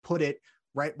just put it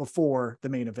right before the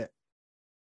main event.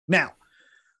 Now,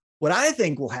 what I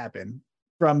think will happen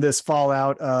from this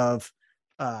fallout of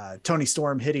Toni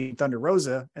Storm hitting Thunder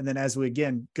Rosa, and then as we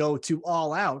again go to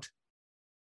All Out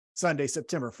Sunday,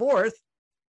 September 4th,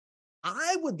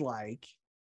 I would like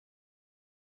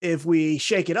if we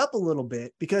shake it up a little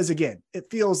bit, because again, it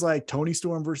feels like Toni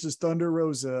Storm versus Thunder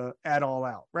Rosa at All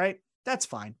Out, right? That's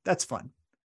fine. That's fun.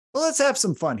 Well, let's have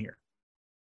some fun here.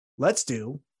 Let's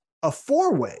do a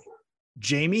 4-way: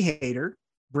 Jamie Hayter,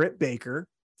 Britt Baker,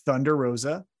 Thunder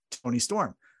Rosa, Toni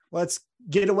Storm. Let's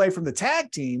get away from the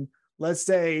tag team. Let's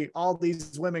say all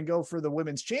these women go for the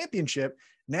women's championship.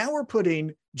 Now we're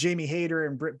putting Jamie Hayter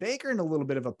and Britt Baker in a little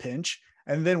bit of a pinch.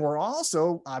 And then we're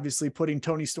also obviously putting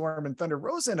Toni Storm and Thunder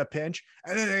Rosa in a pinch.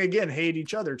 And then they again hate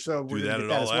each other. So we're do that at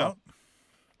All well. Out.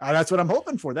 That's what I'm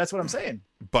hoping for. That's what I'm saying.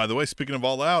 By the way, speaking of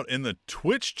All Out, in the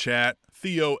Twitch chat,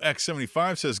 Theo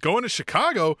X75 says, going to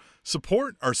Chicago,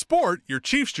 sport your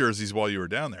Chiefs jerseys while you were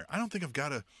down there. I think I've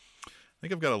got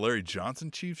a Larry Johnson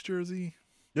Chiefs jersey.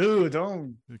 Dude,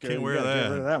 don't can't wear that. Get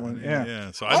rid of that one.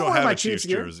 Yeah. So I don't have a Chiefs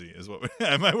jersey. Is what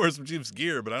I might wear some Chiefs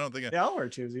gear, but I don't think I'll wear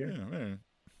Chiefs gear.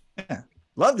 Yeah.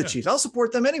 Love the Chiefs. I'll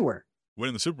support them anywhere.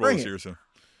 Winning the Super Bowl this year, so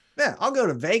yeah, I'll go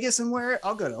to Vegas and wear it.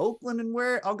 I'll go to Oakland and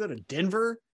wear it. I'll go to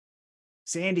Denver,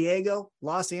 San Diego,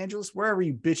 Los Angeles, wherever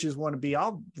you bitches want to be.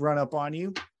 I'll run up on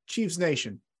you. Chiefs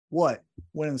Nation. What?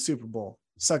 Winning the Super Bowl.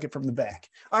 Suck it from the back.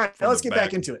 All right, let's get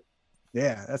back into it.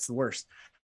 Yeah, that's the worst.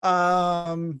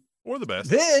 Or the best.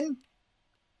 Then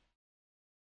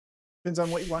depends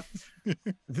on what you want.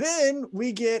 Then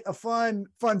we get a fun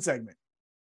segment.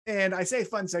 And I say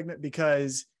fun segment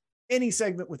because any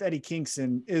segment with Eddie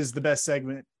Kingston is the best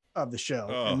segment of the show.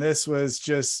 Oh. And this was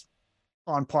just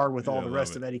on par with all the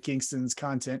rest of Eddie Kingston's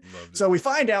content. Loved so we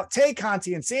find out Tay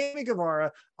Conti and Sammy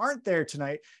Guevara aren't there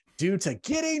tonight due to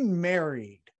getting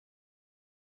married.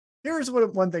 Here's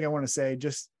one thing I want to say,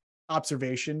 just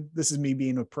observation. This is me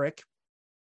being a prick.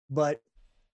 But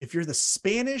if you're the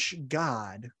Spanish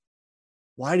god,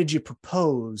 why did you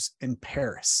propose in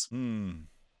Paris?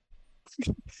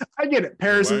 I get it.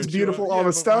 Paris is beautiful, all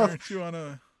the stuff. Why aren't you on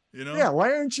a,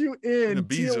 why aren't you in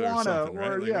Tijuana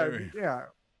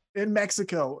or in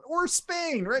Mexico or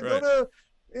Spain, right? Go to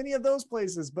any of those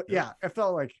places. But yeah, I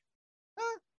felt like,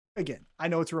 again, I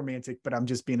know it's romantic, but I'm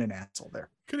just being an asshole there.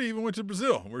 Could have even went to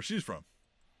Brazil, where she's from.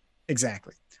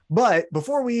 Exactly. But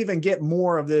before we even get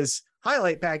more of this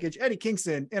highlight package, Eddie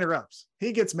Kingston interrupts.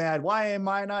 He gets mad. Why am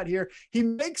I not here? He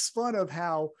makes fun of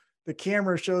how the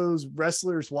camera shows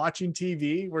wrestlers watching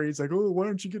TV, where he's like, oh, why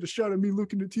don't you get a shot of me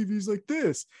looking at TVs like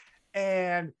this?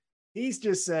 And he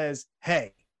just says,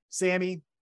 hey, Sammy,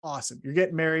 awesome. You're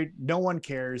getting married. No one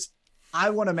cares. I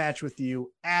want to match with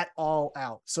you at All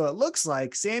Out. So it looks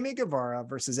like Sammy Guevara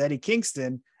versus Eddie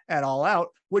Kingston at All Out,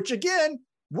 which again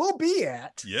we'll be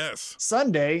at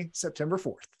Sunday, September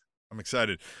 4th. I'm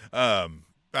excited. I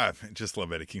just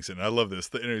love Eddie Kingston. I love this.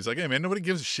 The interview's like, hey man, nobody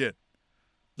gives a shit.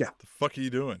 Yeah. What the fuck are you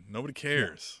doing? Nobody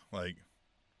cares. Yeah. Like,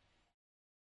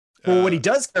 well, what he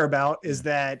does care about is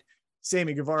that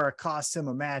Sammy Guevara cost him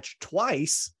a match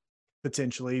twice,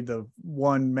 potentially. The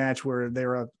one match where they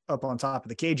were up on top of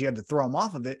the cage, he had to throw him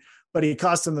off of it, but he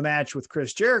cost him the match with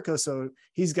Chris Jericho. So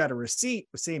he's got a receipt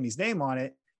with Sammy's name on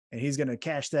it, and he's going to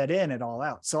cash that in at All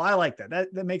Out. So I like that.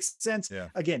 That makes sense. Yeah.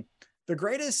 Again, the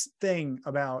greatest thing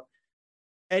about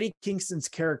Eddie Kingston's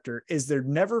character is there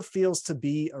never feels to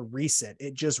be a reset.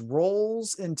 It just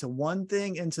rolls into one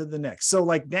thing into the next. So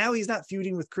like now he's not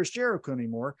feuding with Chris Jericho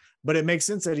anymore, but it makes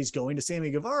sense that he's going to Sammy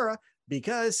Guevara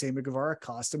because Sammy Guevara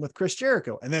cost him with Chris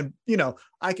Jericho. And then,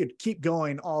 I could keep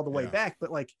going all the way back,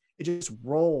 but like it just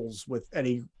rolls with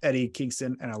Eddie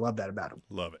Kingston. And I love that about him.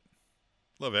 Love it.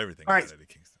 Love everything all about right. Eddie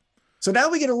Kingston. So now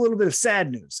we get a little bit of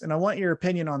sad news, and I want your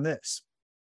opinion on this.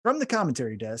 From the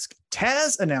commentary desk,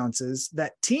 Taz announces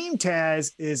that Team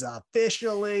Taz is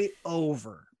officially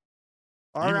over.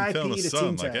 R.I.P. to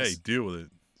Team Taz. Like, hey, deal with it.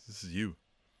 This is you.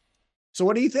 So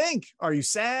what do you think? Are you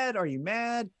sad? Are you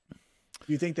mad?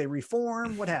 Do you think they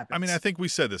reform? What happens? I mean, I think we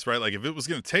said this, right? Like, if it was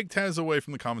going to take Taz away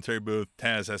from the commentary booth,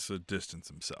 Taz has to distance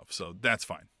himself. So that's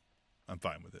fine. I'm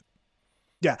fine with it.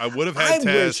 Yeah. I would have had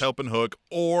Taz helping Hook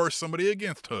or somebody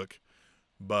against Hook,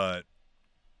 but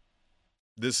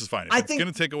this is fine. If it's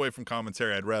going to take away from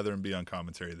commentary, I'd rather him be on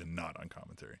commentary than not on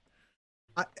commentary.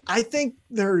 I think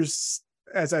there's,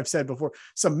 as I've said before,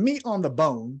 some meat on the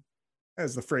bone,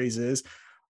 as the phrase is,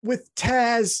 with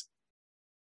Taz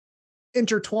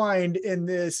intertwined in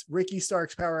this Ricky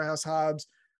Starks, Powerhouse Hobbs,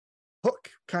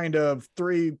 Hook kind of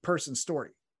 3-person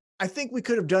story. I think we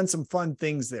could have done some fun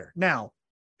things there. Now,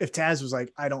 if Taz was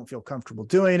like, I don't feel comfortable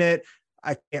doing it,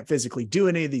 I can't physically do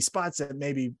any of these spots that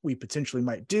maybe we potentially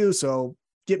might do, so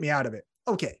get me out of it.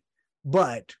 Okay.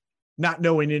 But not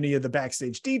knowing any of the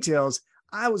backstage details,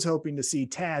 I was hoping to see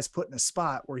Taz put in a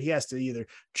spot where he has to either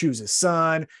choose his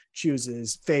son, choose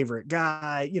his favorite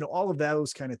guy, all of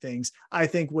those kind of things, I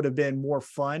think would have been more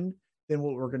fun than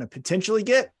what we're going to potentially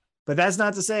get. But that's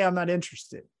not to say I'm not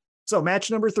interested. So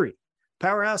match number 3,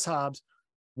 Powerhouse Hobbs,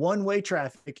 one-way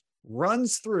traffic,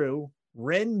 runs through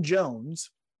Ren Jones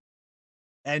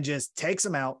and just takes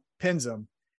him out, pins him.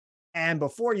 And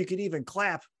before you could even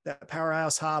clap that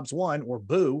Powerhouse Hobbs won or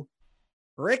boo,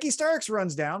 Ricky Starks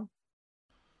runs down.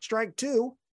 Strike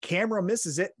 2, camera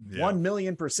misses it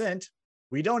 1,000,000%.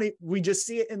 We just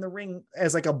see it in the ring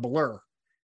as like a blur,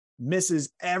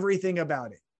 misses everything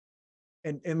about it.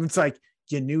 And it's like,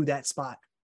 you knew that spot.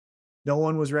 No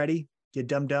one was ready. You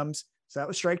dum-dums. So that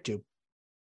was strike 2.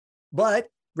 But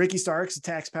Ricky Starks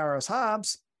attacks Powerhouse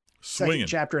Hobbs. Swinging. Second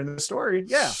chapter in the story.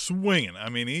 Yeah. Swinging. I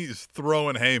mean, he's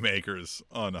throwing haymakers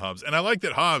on Hobbs. And I like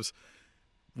that Hobbs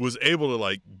was able to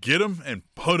like get him and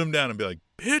put him down and be like,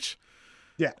 bitch.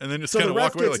 Yeah. And then just kind of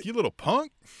walk away like, you little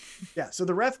punk. Yeah. So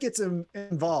the ref gets him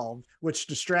involved, which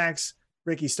distracts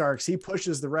Ricky Starks. He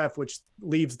pushes the ref, which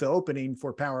leaves the opening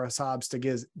for Powerhouse Hobbs to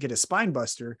get a spine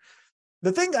buster.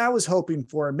 The thing I was hoping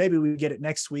for, and maybe we get it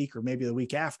next week or maybe the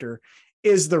week after,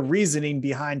 is the reasoning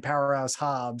behind Powerhouse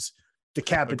Hobbs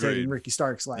decapitating Ricky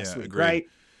Starks last week, right?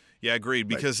 Yeah, agreed.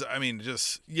 Because, I mean,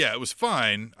 it was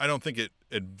fine. I don't think it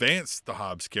advanced the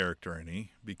Hobbs character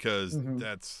any because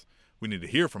we need to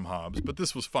hear from Hobbs, but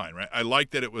this was fine, right? I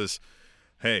like that it was,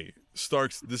 hey,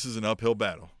 Starks, this is an uphill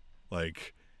battle.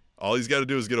 Like, all he's got to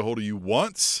do is get a hold of you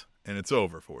once, and it's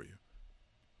over for you.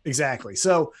 Exactly.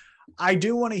 So I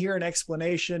do want to hear an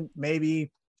explanation.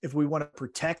 Maybe if we want to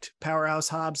protect Powerhouse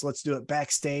Hobbs, let's do it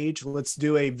backstage. Let's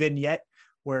do a vignette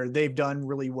where they've done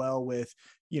really well with,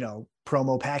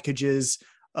 promo packages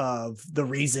of the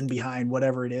reason behind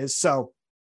whatever it is. So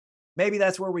maybe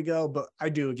that's where we go, but I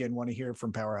do again want to hear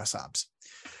from Powerhouse Hobbs.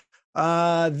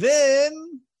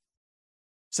 Then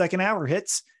second hour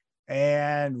hits,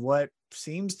 and what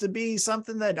seems to be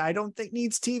something that I don't think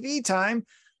needs TV time,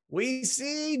 we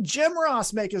see Jim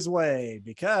Ross make his way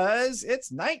because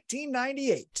it's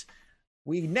 1998.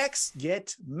 We next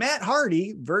get Matt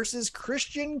Hardy versus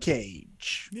Christian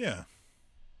Cage. Yeah.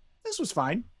 This was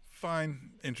fine.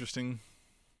 Fine. Interesting.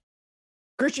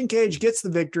 Christian Cage gets the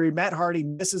victory. Matt Hardy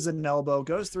misses an elbow,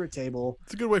 goes through a table.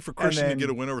 It's a good way for Christian to get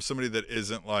a win over somebody that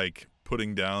isn't like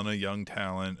putting down a young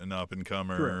talent, an up and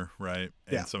comer, right?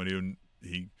 And somebody who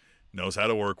he knows how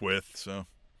to work with. So,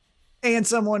 and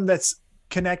someone that's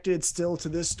connected still to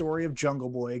this story of Jungle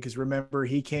Boy, because remember,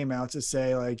 he came out to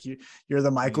say, like, you're the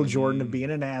Michael Jordan of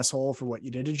being an asshole for what you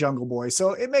did to Jungle Boy.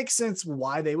 So it makes sense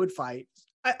why they would fight.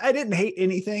 I didn't hate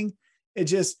anything. It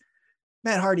just,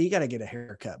 Matt Hardy, you got to get a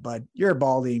haircut, bud. You're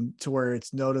balding to where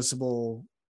it's noticeable,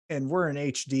 and we're in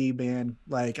HD, man.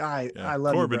 Like, I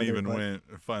love Corbin you, brother, even went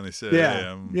and finally said,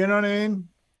 yeah, you know what I mean?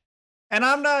 And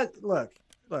I'm not, look,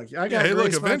 I got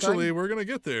eventually we're gonna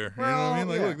get there. Well, you know what I mean?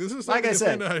 Like, look, this is like I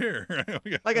said out here.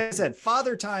 Like I said,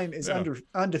 Father Time is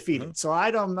undefeated. So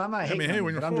I'm not hating. Hey,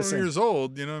 when you're 4 years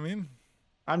old, you know what I mean?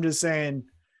 I'm just saying,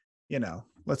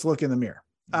 let's look in the mirror.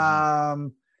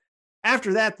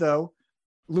 After that, though,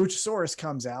 Luchasaurus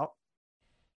comes out,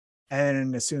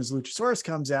 and as soon as Luchasaurus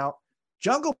comes out,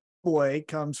 Jungle Boy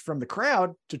comes from the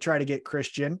crowd to try to get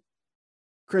Christian.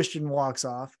 Christian walks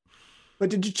off. But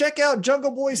did you check out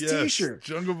Jungle Boy's t-shirt?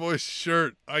 Jungle Boy's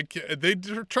shirt. They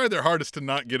tried their hardest to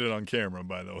not get it on camera,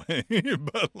 by the way.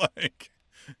 But, like,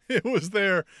 it was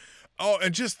there. Oh,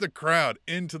 and just the crowd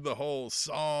into the whole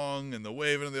song and the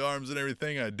waving of the arms and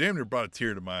everything. I damn near brought a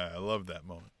tear to my eye. I loved that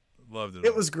moment. Loved it.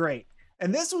 It was great.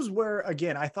 And this was where,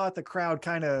 again, I thought the crowd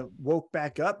kind of woke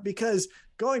back up, because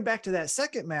going back to that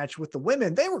second match with the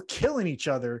women, they were killing each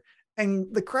other.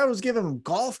 And the crowd was giving them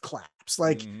golf claps.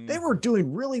 Like, they were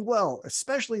doing really well,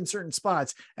 especially in certain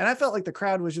spots. And I felt like the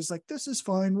crowd was just like, this is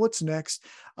fine. What's next?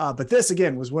 But this,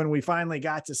 again, was when we finally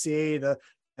got to see the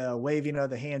waving of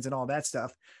the hands and all that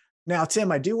stuff. Now,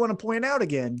 Tim, I do want to point out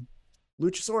again,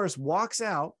 Luchasaurus walks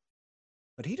out,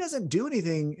 but he doesn't do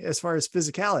anything as far as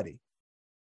physicality.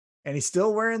 And he's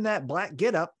still wearing that black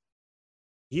getup.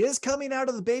 He is coming out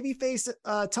of the babyface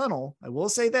tunnel. I will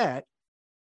say that.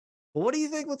 Well, what do you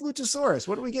think with Luchasaurus?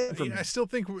 What do we get from him? I still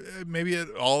think maybe at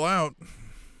All Out,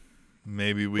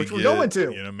 maybe we we're going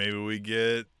to. Maybe we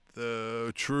get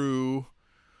the true,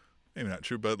 maybe not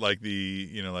true, but like the,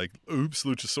 like, oops,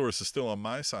 Luchasaurus is still on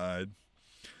my side.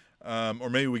 Or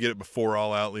maybe we get it before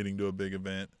All Out, leading to a big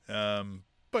event.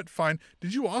 But fine.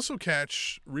 Did you also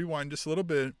rewind just a little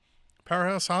bit,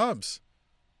 Powerhouse Hobbs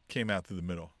came out through the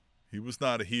middle. He was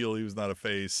not a heel. He was not a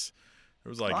face. There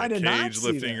was like a cage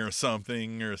lifting or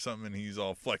something, and he's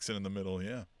all flexing in the middle.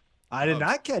 Yeah. I did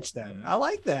not catch that. I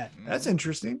like that. That's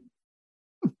interesting.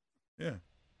 Yeah.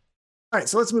 All right,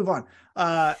 so let's move on.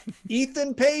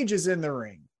 Ethan Page is in the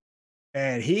ring,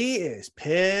 and he is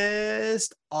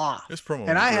pissed off. This promo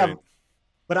and was great.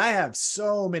 But I have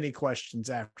so many questions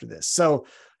after this. So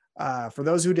for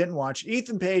those who didn't watch,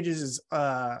 Ethan Page is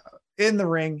in the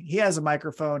ring. He has a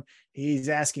microphone. He's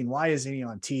asking, why isn't he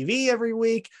on TV every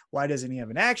week? Why doesn't he have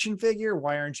an action figure?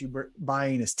 Why aren't you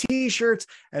buying his t-shirts?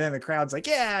 And then the crowd's like,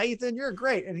 yeah, Ethan, you're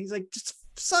great. And he's like, just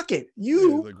suck it.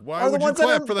 You why are would the ones you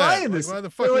clap that for are that? buying this. Why the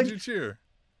fuck would you cheer?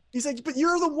 He's like, but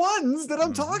you're the ones that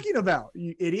I'm talking about,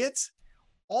 you idiots.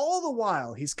 All the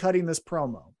while he's cutting this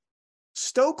promo,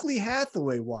 Stokely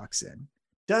Hathaway walks in,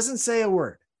 doesn't say a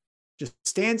word, just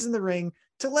stands in the ring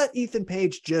to let Ethan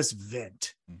Page just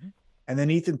vent. And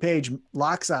then Ethan Page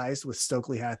locks eyes with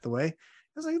Stokely Hathaway. I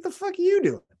was like, what the fuck are you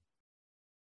doing?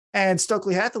 And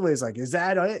Stokely Hathaway is like, is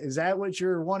that it? Is that what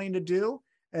you're wanting to do?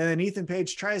 And then Ethan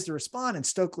Page tries to respond, and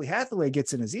Stokely Hathaway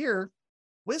gets in his ear,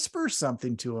 whispers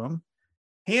something to him,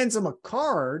 hands him a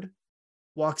card,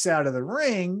 walks out of the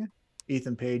ring.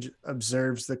 Ethan Page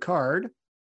observes the card,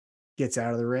 gets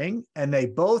out of the ring, and they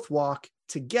both walk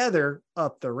together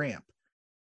up the ramp.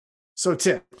 So,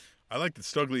 Tim. I like that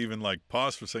Stokely even like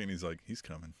paused for a second. He's like, he's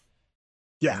coming.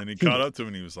 Yeah. And then he caught up to him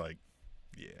and he was like,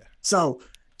 yeah.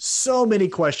 So many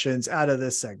questions out of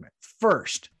this segment.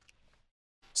 First,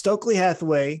 Stokely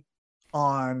Hathaway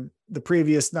on the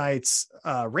previous night's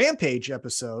Rampage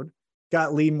episode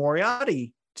got Lee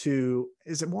Moriarty to,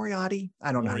 is it Moriarty?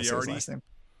 I don't know how to say his last name.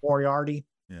 Moriarty.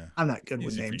 Yeah. I'm not good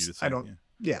with names. I don't.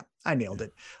 Yeah, I nailed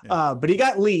it. Yeah. But he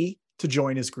got Lee to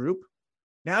join his group.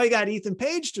 Now he got Ethan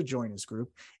Page to join his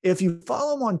group. If you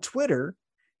follow him on Twitter,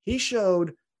 he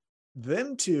showed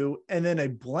them two and then a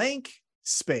blank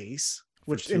space,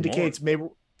 which indicates maybe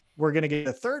we're going to get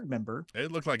a third member.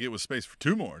 It looked like it was space for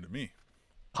two more to me.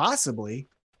 Possibly.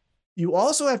 You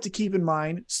also have to keep in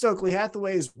mind Stokely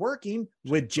Hathaway is working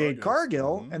with Jade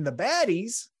Cargill and the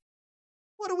baddies.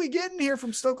 What are we getting here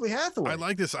from Stokely Hathaway? I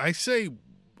like this. I say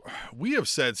we have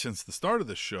said since the start of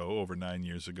the show over 9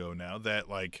 years ago now that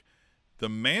like the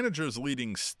managers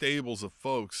leading stables of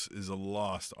folks is a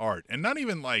lost art, and not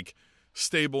even like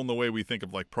stable in the way we think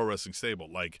of like pro wrestling stable.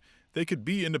 Like they could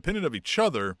be independent of each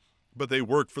other, but they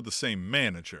work for the same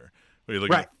manager. What are you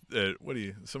looking at? What are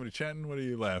you? Somebody chatting? What are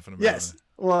you laughing about? Yes.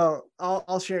 Well,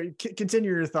 I'll share.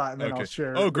 Continue your thought, and then I'll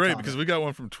share. Oh, great! Because we got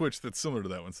one from Twitch that's similar to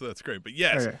that one, so that's great. But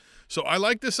yes, so I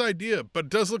like this idea, but it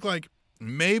does look like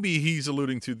maybe he's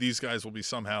alluding to these guys will be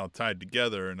somehow tied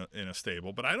together in a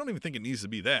stable, but I don't even think it needs to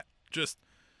be that. Just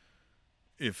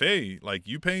if, hey, like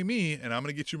you pay me and I'm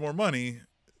going to get you more money,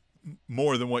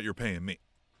 more than what you're paying me.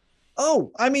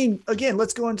 Oh, I mean, again,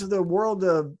 let's go into the world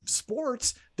of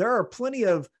sports. There are plenty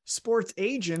of sports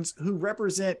agents who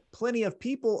represent plenty of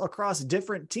people across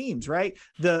different teams, right?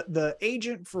 The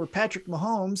agent for Patrick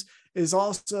Mahomes is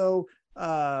also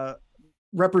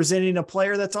representing a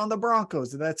player that's on the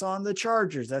Broncos, that's on the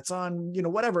Chargers, that's on,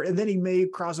 whatever. And then he may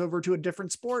cross over to a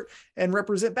different sport and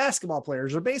represent basketball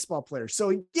players or baseball players.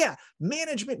 So yeah,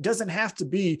 management doesn't have to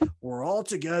be, we're all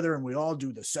together and we all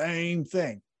do the same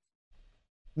thing.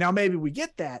 Now, maybe we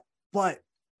get that, but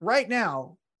right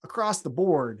now across the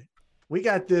board, we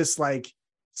got this like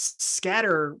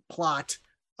scatter plot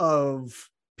of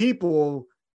people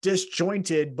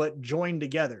disjointed but joined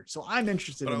together. So I'm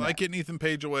interested in I like that. getting Ethan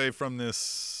Page away from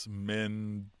this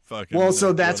men fucking. Well,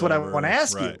 so that's whatever. what I want to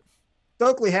ask you.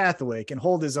 Stokely Hathaway can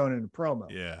hold his own in a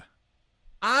promo. Yeah.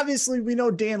 Obviously, we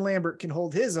know Dan Lambert can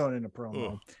hold his own in a promo.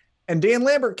 Ooh. And Dan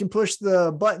Lambert can push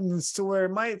the buttons to where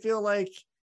it might feel like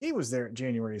he was there at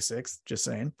January 6th, just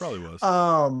saying. Probably was.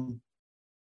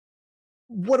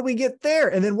 What do we get there?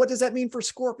 And then what does that mean for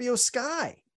Scorpio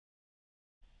Sky?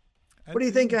 What do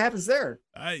you think happens there?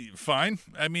 Fine.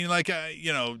 I mean,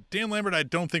 Dan Lambert, I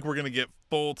don't think we're going to get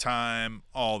full time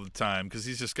all the time because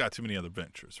he's just got too many other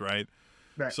ventures, right?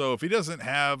 Right. So if he doesn't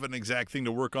have an exact thing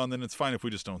to work on, then it's fine if we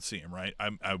just don't see him, right?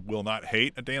 I will not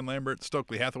hate a Dan Lambert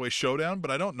Stokely Hathaway showdown, but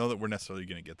I don't know that we're necessarily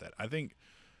going to get that. I think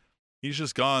he's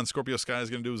just gone. Scorpio Sky is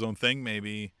going to do his own thing,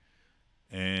 maybe,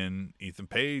 and Ethan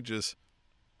Page is,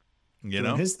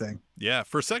 doing his thing. Yeah.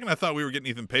 For a second, I thought we were getting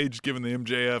Ethan Page giving the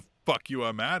MJF "fuck you,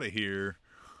 I'm out of here."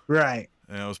 Right.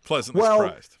 And I was pleasantly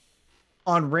surprised.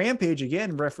 On Rampage,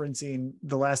 again, referencing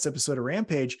the last episode of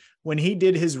Rampage, when he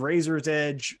did his Razor's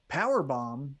Edge power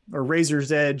bomb or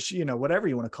Razor's Edge, whatever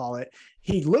you want to call it,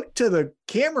 he looked to the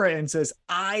camera and says,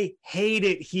 "I hate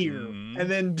it here." Mm-hmm. And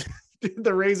then did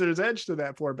the Razor's Edge to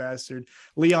that poor bastard,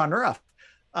 Leon Ruff.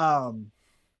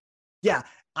 Yeah,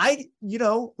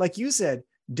 like you said,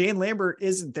 Dan Lambert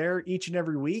isn't there each and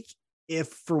every week. If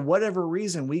for whatever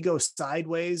reason we go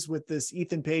sideways with this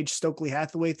Ethan Page, Stokely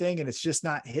Hathaway thing and it's just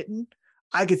not hitting,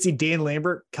 I could see Dan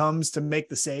Lambert comes to make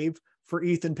the save for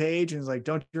Ethan Page and is like,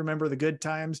 "Don't you remember the good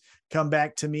times? Come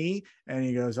back to me." And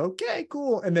he goes, "Okay,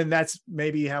 cool." And then that's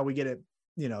maybe how we get it,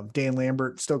 Dan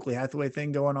Lambert, Stokely Hathaway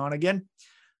thing going on again.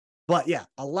 But yeah,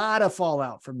 a lot of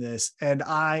fallout from this. And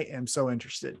I am so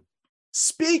interested.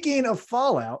 Speaking of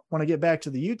fallout, want to get back to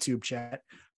the YouTube chat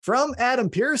from Adam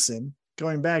Pearson,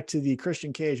 going back to the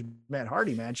Christian Cage Matt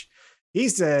Hardy match. He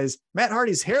says Matt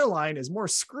Hardy's hairline is more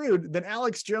screwed than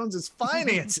Alex Jones's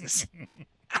finances.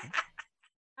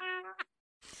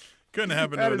 Couldn't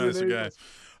happen to a nicer guy.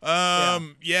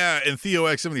 And Theo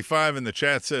X75 in the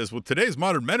chat says, "With today's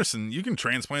modern medicine, you can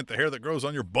transplant the hair that grows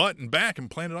on your butt and back and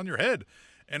plant it on your head."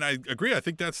 And I agree. I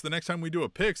think that's the next time we do a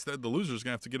picks that the loser's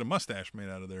gonna have to get a mustache made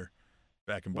out of their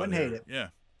back and butt. Wouldn't hate it. Yeah.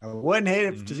 I wouldn't hate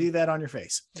it to see that on your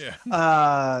face.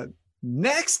 Yeah.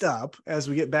 Next up, as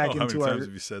we get back into how many our times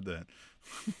have you said that?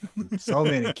 So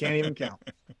many, can't even count.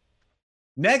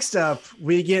 Next up,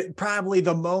 we get probably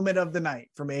the moment of the night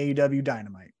from AEW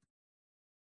Dynamite.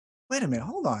 Wait a minute,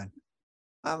 hold on.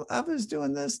 I was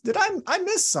doing this. Did I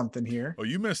miss something here? Oh,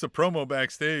 you missed a promo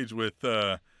backstage with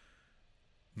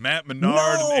Matt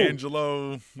Menard and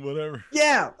Angelo, whatever.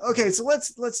 Yeah. Okay. So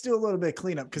let's do a little bit of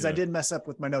cleanup because I did mess up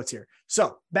with my notes here.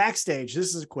 So backstage,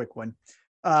 this is a quick one.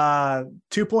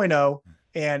 2.0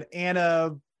 and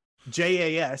Anna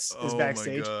JAS is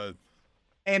backstage. My God.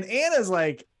 And Anna's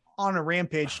like on a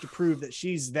rampage to prove that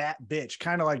she's that bitch,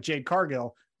 kind of like Jade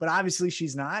Cargill, but obviously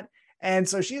she's not. And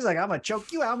so she's like, "I'm gonna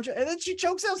choke you out," and then she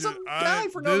chokes out some guy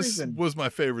for no reason. This was my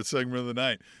favorite segment of the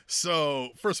night. So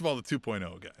first of all, the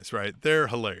 2.0 guys, right? They're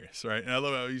hilarious, right? And I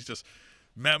love how he's just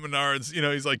Matt Menard's.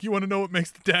 He's like, "You want to know what makes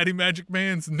the Daddy Magic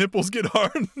Man's nipples get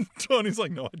hard?" And Tony's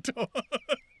like, "No, I don't."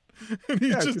 And he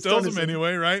just tells him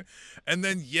anyway, right? And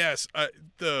then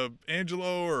the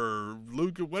Angelo or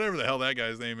Luca, whatever the hell that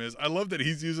guy's name is. I love that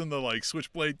he's using the like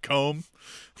switchblade comb,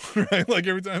 right? Like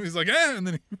every time he's like, and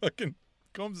then he fucking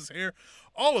combs his hair,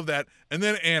 all of that. And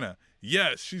then Anna,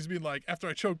 she's being like, "After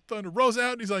I choke Thunder Rosa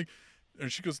out," and he's like,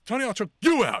 and she goes, "Tony, I'll choke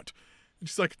you out." And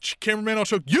she's like, "Cameraman, I'll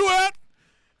choke you out.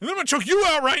 And then I'm going to choke you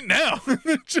out right now." And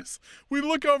then we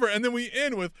look over, and then we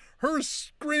end with her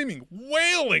screaming,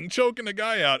 wailing, choking the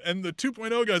guy out. And the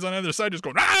 2.0 guys on the other side just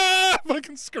going, "Ah!"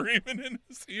 fucking screaming in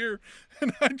his ear.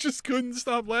 And I just couldn't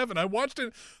stop laughing. I watched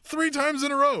it 3 times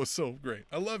in a row. So great.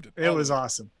 I loved it. It was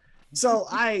awesome. So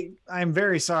I'm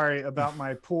very sorry about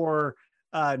my poor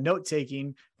note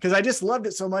taking because I just loved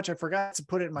it so much I forgot to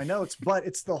put it in my notes. But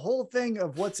it's the whole thing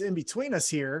of what's in between us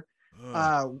here.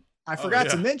 I forgot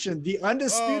to mention the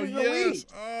Undisputed Elite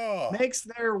makes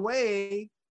their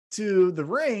way to the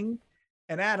ring,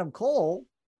 and Adam Cole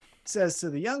says to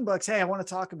the Young Bucks, "Hey, I want to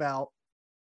talk about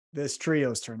this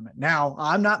trios tournament." Now,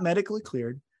 I'm not medically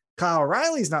cleared. Kyle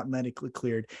O'Reilly's not medically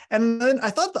cleared. And then I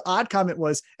thought the odd comment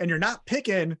was, "And you're not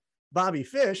picking Bobby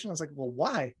Fish." And I was like, well,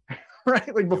 why?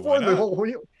 Right? Like before the whole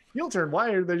heel turn,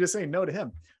 why are they just saying no to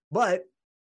him? But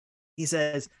he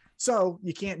says, so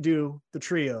you can't do the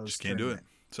trios. Just can't tournament. Do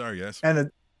it. Sorry, guys. And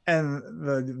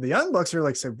the Young Bucks are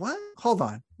like, say, what? Hold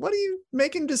on. What are you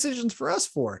making decisions for us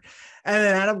for? And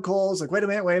then Adam Cole's like, wait a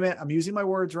minute. I'm using my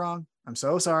words wrong. I'm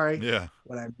so sorry. Yeah.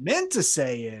 What I meant to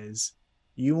say is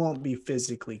you won't be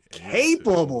physically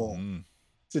capable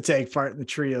to take part in the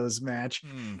trios match.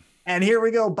 And here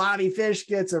we go. Bobby Fish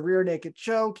gets a rear naked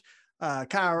choke.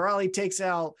 Kyle O'Reilly takes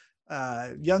out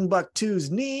Young Buck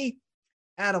 2's knee.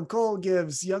 Adam Cole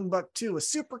gives Young Buck 2 a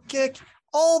super kick.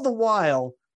 All the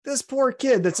while, this poor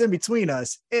kid that's in between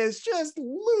us is just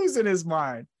losing his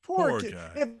mind. Poor kid.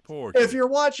 If you're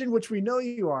watching, which we know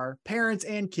you are, parents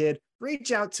and kid,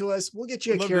 reach out to us. We'll get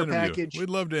you a care package. We'd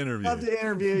love to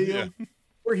interview you. Yeah.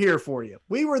 We're here for you.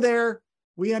 We were there.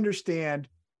 We understand.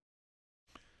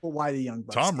 But why the Young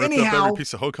Bucks? Tom ripped up every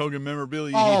piece of Hulk Hogan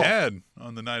memorabilia he had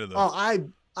on the night of the.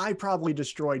 I probably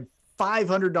destroyed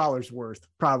 $500 worth,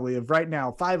 probably of right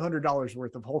now, $500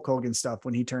 worth of Hulk Hogan stuff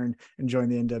when he turned and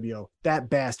joined the NWO. That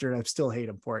bastard, I still hate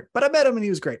him for it. But I met him and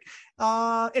he was great.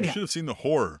 You should have seen the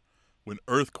horror when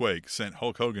Earthquake sent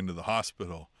Hulk Hogan to the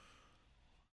hospital.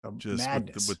 Just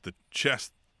with the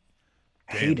chest.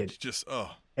 Hated. Just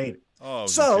hated. Oh,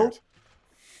 so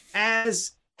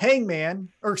as Adam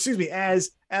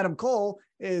Cole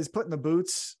is putting the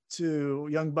boots to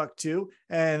Young Buck 2,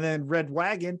 and then Red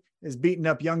Wagon is beating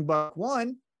up Young Buck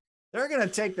 1, they're going to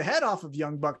take the head off of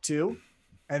Young Buck 2,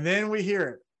 and then we hear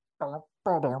it.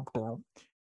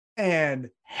 And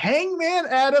Hangman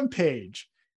Adam Page,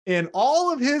 in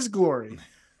all of his glory,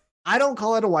 I don't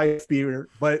call it a wife beater,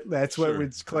 but that's what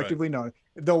it's collectively known.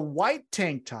 The white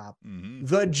tank top,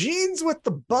 the jeans with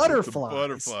the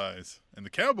butterflies, and the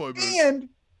cowboy boots, and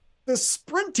the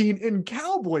sprinting in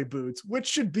cowboy boots, which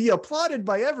should be applauded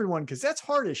by everyone because that's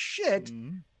hard as shit,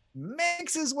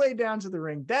 makes his way down to the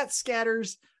ring. That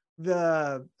scatters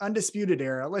the Undisputed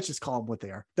Era. Let's just call them what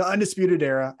they are. The Undisputed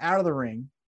Era out of the ring.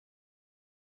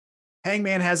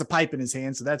 Hangman has a pipe in his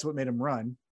hand, so that's what made him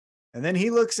run. And then he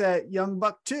looks at Young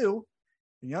Buck 2.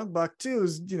 And Young Buck 2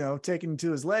 is, taking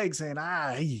to his leg saying,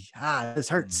 this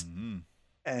hurts. And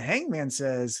Hangman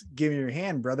says, give me your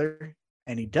hand, brother.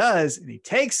 And he does, and he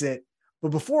takes it. But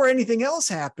before anything else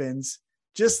happens,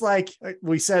 just like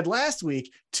we said last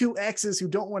week, two exes who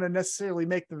don't want to necessarily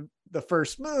make the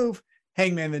first move,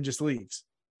 Hangman then just leaves.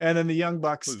 And then the Young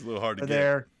Bucks are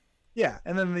there. Get. Yeah.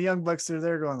 And then the Young Bucks are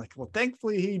there going like, well,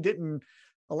 thankfully he didn't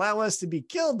allow us to be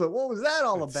killed, but what was that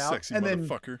all about? Sexy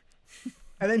motherfucker.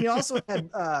 And then you also had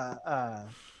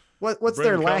what's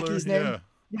their lackey's name?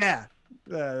 Yeah.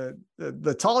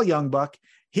 The tall Young Buck.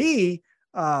 He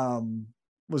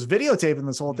was videotaping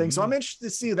this whole thing. So I'm interested to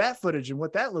see that footage and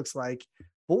what that looks like.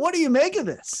 But what do you make of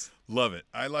this? Love it.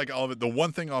 I like all of it. The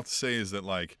one thing I'll have to say is that,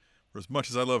 like, for as much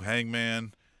as I love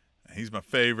Hangman, he's my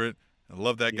favorite. I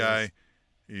love that guy.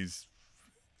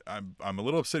 I'm a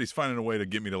little upset he's finding a way to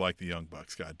get me to like the Young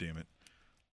Bucks. God damn it.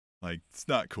 Like, it's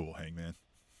not cool, Hangman.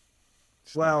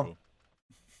 Well,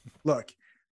 look,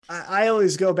 I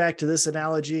always go back to this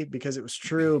analogy because it was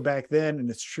true back then and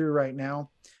it's true right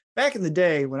now. Back in the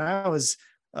day when I was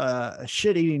a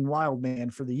shit-eating wild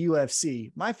man for the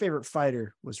UFC, my favorite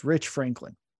fighter was Rich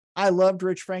Franklin. I loved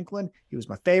Rich Franklin. He was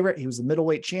my favorite. He was the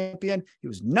middleweight champion. He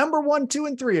was number 1, 2,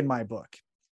 and 3 in my book.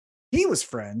 He was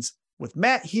friends with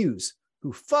Matt Hughes,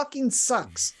 who fucking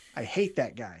sucks. I hate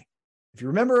that guy. If you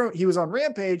remember, he was on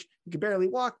Rampage. He could barely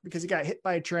walk because he got hit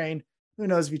by a train. Who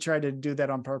knows if he tried to do that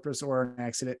on purpose or an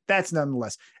accident. That's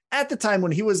nonetheless. At the time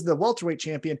when he was the welterweight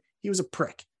champion, he was a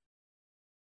prick.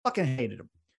 Fucking hated him.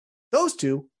 Those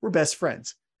two were best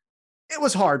friends. It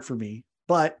was hard for me,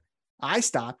 but I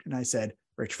stopped and I said,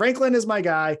 Rich Franklin is my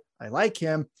guy. I like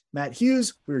him. Matt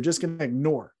Hughes, we were just going to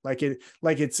ignore. Like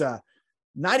it's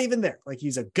not even there. Like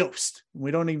he's a ghost.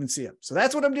 We don't even see him. So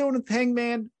that's what I'm doing with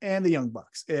Hangman and the Young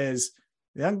Bucks. Is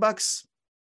the Young Bucks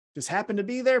just happen to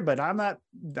be there, but I'm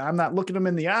not looking them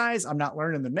in the eyes. I'm not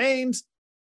learning their names.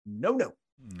 No. Right.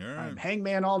 I'm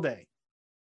Hangman all day.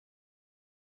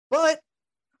 But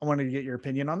I wanted to get your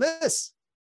opinion on this.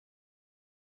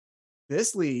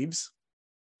 This leaves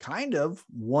kind of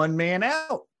one man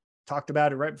out. Talked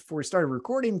about it right before we started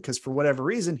recording because for whatever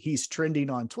reason, he's trending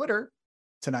on Twitter.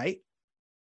 tonight,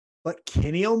 but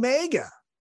Kenny Omega.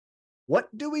 What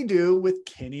do we do with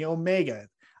Kenny Omega?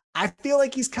 I feel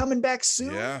like he's coming back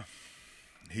soon. Yeah,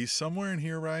 he's somewhere in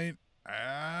here, right?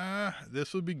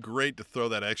 This would be great to throw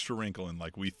that extra wrinkle in.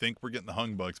 Like, we think we're getting the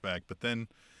Hung Bucks back, but then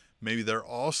maybe they're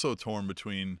also torn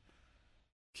between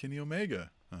Kenny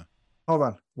Omega. Hold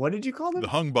on. What did you call them? The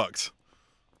Hung Bucks.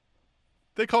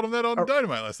 They called him that on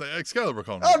Dynamite last night. Excalibur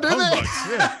called him. Oh, did Hung they? Bucks.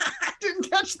 Yeah. I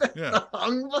didn't catch that. Yeah. The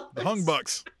Hung Bucks. The Hung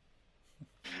Bucks.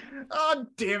 Oh,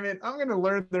 damn it. I'm going to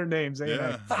learn their names. Ain't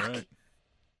I? Fuck. Right.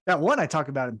 That one I talk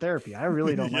about in therapy. I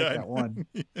really don't like that one.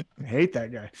 I hate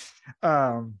that guy.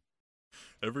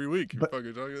 Every week. You're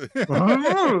fucking talking.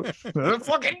 That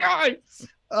fucking guy.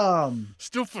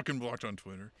 Still fucking blocked on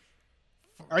Twitter.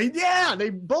 Yeah, they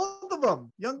both of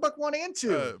them. Young Buck 1 and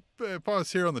 2.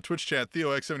 Pause here on the Twitch chat. Theo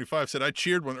X75 said, I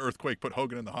cheered when Earthquake put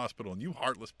Hogan in the hospital, and you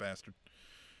heartless bastard.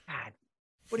 God.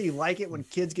 What do you like it when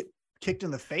kids get kicked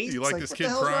in the face? You like this kid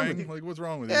crying? Like, what's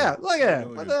wrong with you? Yeah, look at it.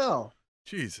 What the hell?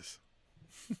 Jesus.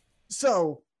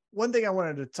 So, one thing I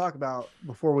wanted to talk about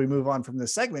before we move on from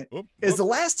this segment is the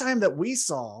last time that we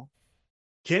saw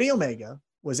Kenny Omega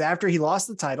was after he lost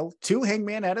the title to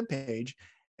Hangman Adam Page,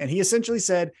 and he essentially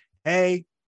said, hey,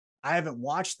 I haven't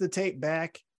watched the tape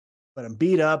back, but I'm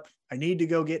beat up. I need to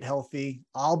go get healthy.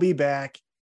 I'll be back.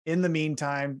 In the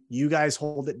meantime, you guys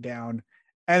hold it down.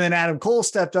 And then Adam Cole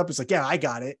stepped up. It's like, yeah, I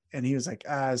got it. And he was like,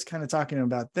 I was kind of talking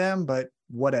about them, but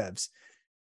whatevs.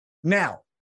 Now,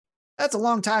 that's a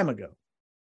long time ago.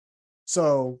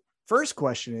 So first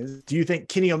question is, do you think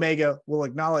Kenny Omega will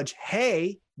acknowledge,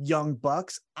 hey, Young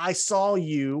Bucks, I saw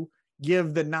you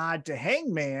give the nod to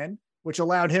Hangman, which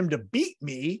allowed him to beat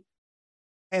me?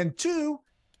 And 2,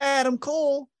 Adam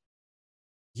Cole,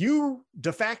 you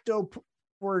de facto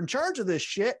were in charge of this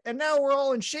shit, and now we're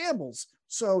all in shambles.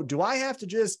 So do I have to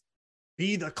just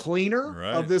be the cleaner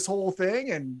of this whole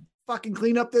thing and fucking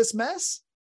clean up this mess?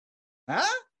 Huh?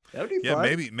 That would be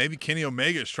fun. Maybe Kenny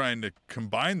Omega is trying to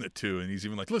combine the two, and he's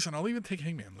even like, listen, I'll even take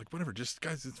Hangman. Like, whatever, just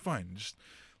guys, it's fine. Just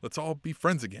let's all be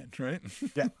friends again, right?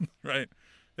 Yeah. Right.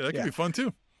 Yeah, that could be fun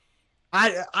too.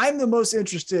 I'm the most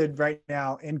interested right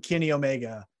now in Kenny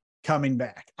Omega coming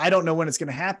back. I don't know when it's going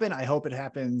to happen. I hope it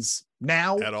happens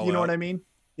now. You know what I mean?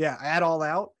 Yeah, at All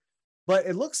Out. But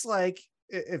it looks like,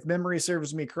 if memory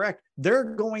serves me correct, they're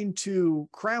going to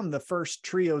crown the first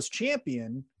trios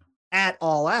champion at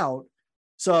All Out.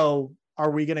 So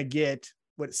are we going to get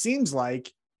what it seems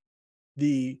like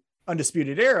the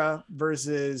Undisputed Era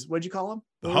versus, what'd you call them?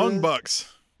 The Hung Bucks.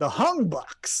 The Hung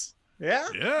Bucks. Yeah?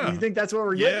 Yeah. You think that's what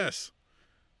we're getting? Yes.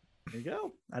 There you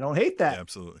go. I don't hate that. Yeah,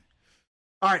 absolutely.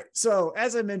 All right. So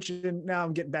as I mentioned, now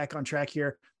I'm getting back on track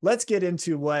here. Let's get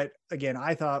into what, again,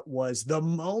 I thought was the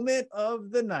moment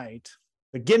of the night,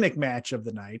 the gimmick match of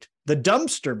the night, the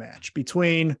dumpster match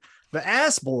between the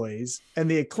Ass Boys and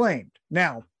the Acclaimed.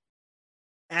 Now,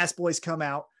 Ass Boys come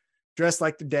out dressed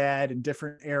like the dad in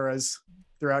different eras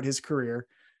throughout his career.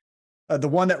 The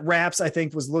one that raps, I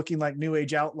think, was looking like New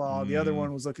Age Outlaw. The other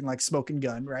one was looking like Smoking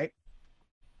Gun, right?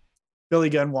 Billy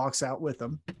Gunn walks out with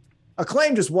them.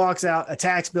 Acclaim just walks out,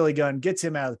 attacks Billy Gunn, gets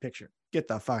him out of the picture. Get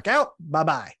the fuck out.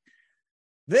 Bye-bye.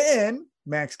 Then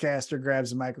Max Caster grabs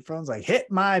the microphones, like, hit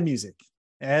my music.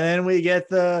 And then we get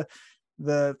the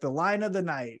line of the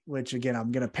night, which, again,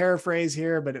 I'm going to paraphrase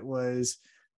here, but it was,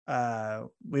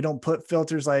 we don't put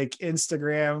filters like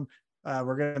Instagram.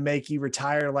 We're going to make you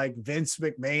retire like Vince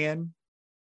McMahon.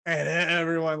 And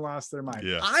everyone lost their mind.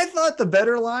 Yeah. I thought the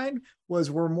better line was,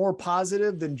 we're more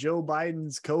positive than Joe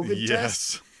Biden's COVID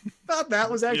test. Thought that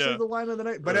was actually the line of the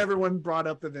night, but everyone brought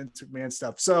up the Vince McMahon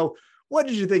stuff. So what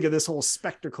did you think of this whole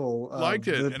spectacle? Liked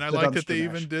it. And I liked that they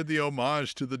even did the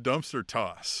homage to the dumpster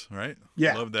toss, right?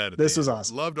 Yeah. Love that. This was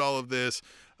awesome. Loved all of this.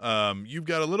 You've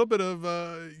got a little bit of,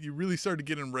 you really started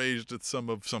to get enraged at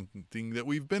something that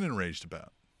we've been enraged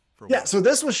about. For a while. So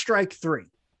this was strike 3.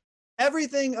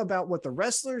 Everything about what the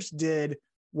wrestlers did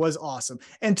was awesome.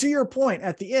 And to your point,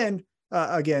 at the end,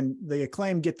 again, the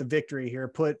Acclaim get the victory here,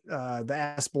 put the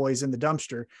Ass Boys in the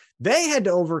dumpster. They had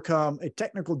to overcome a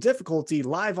technical difficulty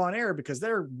live on air because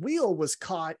their wheel was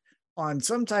caught on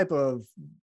some type of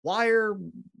wire,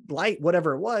 light,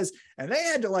 whatever it was. And they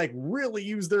had to like really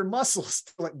use their muscles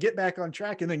to like get back on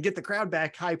track and then get the crowd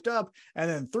back hyped up and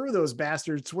then threw those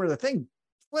bastards where the thing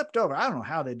flipped over. I don't know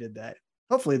how they did that.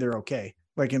 Hopefully they're okay.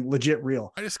 Like in legit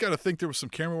real. I just got to think there was some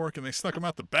camera work and they snuck them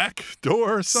out the back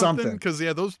door or something. Because,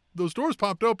 those doors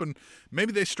popped open.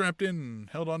 Maybe they strapped in and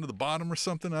held onto the bottom or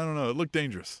something. I don't know. It looked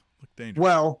dangerous.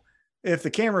 Well, if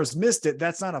the cameras missed it,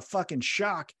 that's not a fucking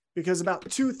shock, because about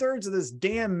 2/3 of this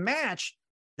damn match,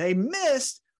 they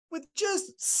missed with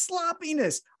just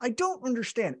sloppiness. I don't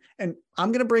understand. And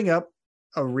I'm going to bring up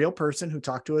a real person who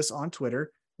talked to us on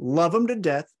Twitter. Love them to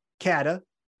death. Kata,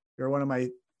 you're one of my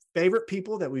favorite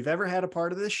people that we've ever had a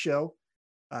part of this show.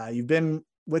 You've been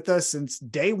with us since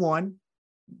day one.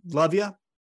 Love you,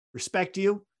 respect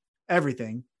you,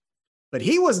 everything. But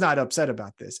he was not upset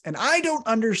about this. And I don't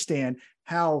understand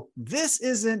how this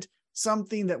isn't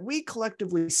something that we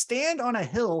collectively stand on a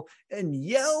hill and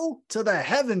yell to the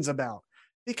heavens about.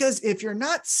 Because if you're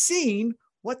not seeing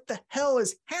what the hell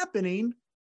is happening,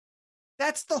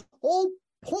 that's the whole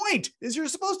point, is you're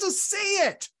supposed to see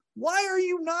it. Why are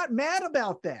you not mad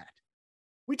about that?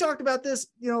 We talked about this,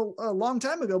 a long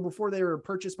time ago before they were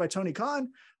purchased by Tony Khan,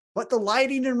 but the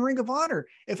lighting in Ring of Honor,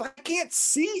 if I can't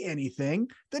see anything,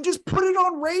 then just put it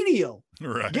on radio.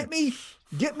 Right. Get me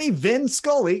Vin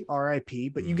Scully,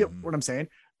 RIP, but you get what I'm saying.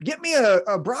 Get me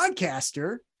a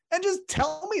broadcaster and just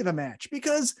tell me the match,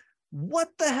 because what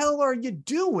the hell are you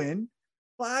doing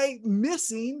by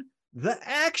missing the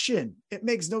action? It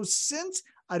makes no sense.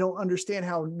 I don't understand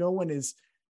how no one is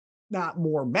not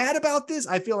more mad about this.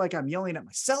 I feel like I'm yelling at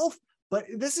myself, but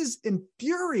this is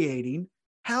infuriating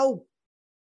how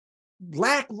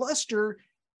lackluster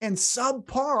and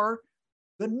subpar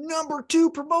the number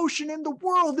 2 promotion in the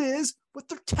world is with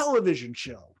their television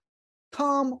show.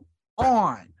 Come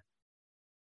on.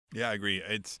 Yeah, I agree.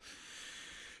 It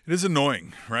is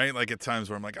annoying, right? Like at times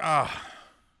where I'm like,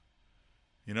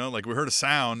 like we heard a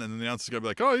sound and then the announcer's going to be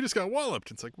like, oh, you just got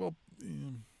walloped. It's like, well,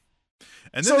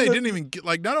 and then they didn't even get,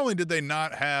 like, not only did they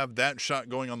not have that shot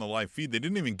going on the live feed, they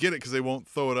didn't even get it because they won't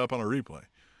throw it up on a replay.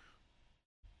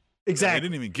 Exactly. They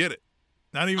didn't even get it.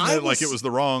 Not even that, like, it was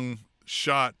the wrong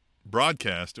shot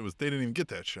broadcast. They didn't even get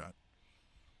that shot.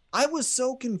 I was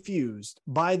so confused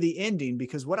by the ending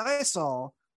because what I saw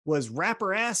was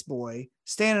Rapper Ass Boy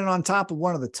standing on top of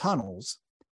one of the tunnels.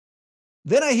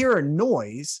 Then I hear a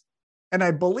noise, and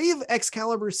I believe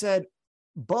Excalibur said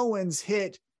Bowens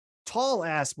hit Tall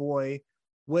Ass Boy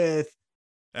with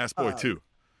Ass Boy 2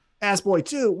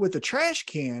 with the trash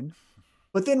can.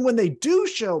 But then when they do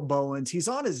show Bowens, he's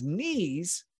on his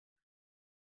knees.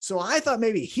 So I thought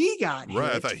maybe he got hit.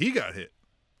 Right, I thought he got hit.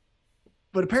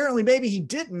 But apparently maybe he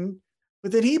didn't.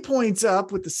 But then he points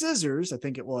up with the scissors, I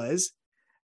think it was.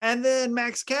 And then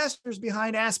Max Caster's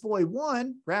behind Ass Boy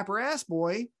 1, Rapper Ass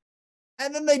Boy.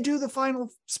 And then they do the final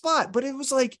spot. But it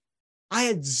was like, I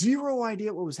had zero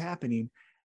idea what was happening.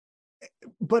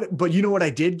 But you know what I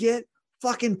did get?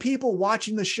 Fucking people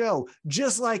watching the show,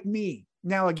 just like me.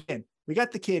 Now, again, we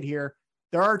got the kid here.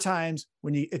 There are times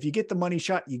when if you get the money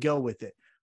shot, you go with it.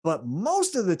 But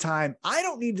most of the time, I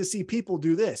don't need to see people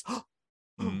do this.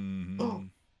 You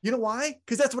know why?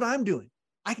 Because that's what I'm doing.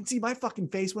 I can see my fucking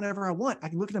face whenever I want. I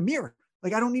can look in a mirror.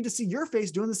 Like, I don't need to see your face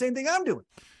doing the same thing I'm doing.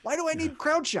 Why do I need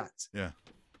crowd shots? Yeah.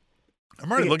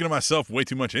 I'm already looking at myself way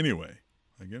too much anyway.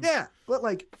 Yeah, but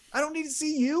like, I don't need to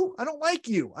see you. I don't like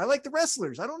you. I like the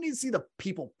wrestlers. I don't need to see the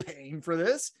people paying for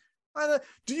this.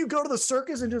 Do you go to the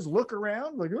circus and just look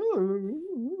around like,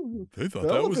 oh, they thought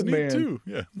that was neat too.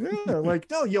 Yeah. Yeah. Like,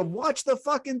 no, you watch the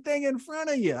fucking thing in front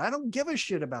of you. I don't give a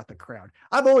shit about the crowd.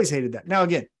 I've always hated that. Now,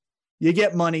 again, you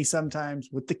get money sometimes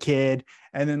with the kid,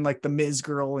 and then like the Miz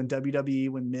girl in WWE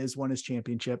when Miz won his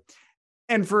championship.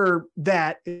 And for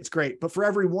that, it's great. But for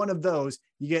every one of those,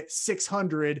 you get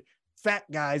 600 fat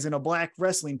guys in a black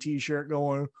wrestling t-shirt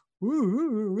going,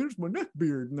 ooh, where's my neck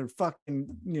beard? And they're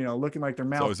fucking, looking like their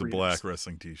mouth. Always a black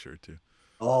wrestling t-shirt too.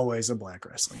 Always a black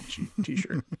wrestling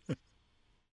t-shirt.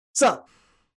 So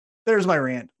there's my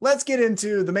rant. Let's get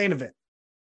into the main event.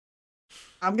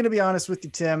 I'm going to be honest with you,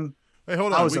 Tim. Hey,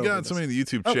 hold on. We got somebody in the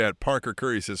YouTube chat. Parker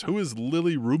Curry says, who is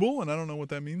Lily Rubel? And I don't know what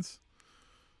that means.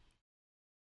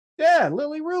 Yeah,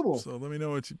 Lily Rubel. So let me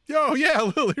know what you... Oh, yeah,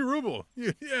 Lily Rubel.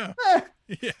 Yeah. Yeah.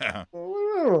 Yeah.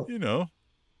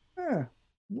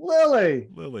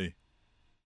 Lily.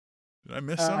 Did I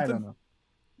miss something? I don't know.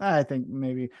 I think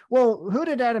maybe. Well, who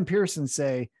did Adam Pearson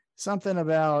say? Something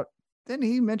about... Didn't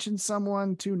he mention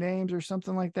someone, 2 names or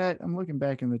something like that? I'm looking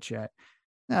back in the chat.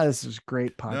 Now, this is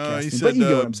great podcasting. No, he said but you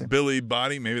get what I'm saying. Billy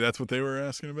Body. Maybe that's what they were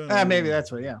asking about. Maybe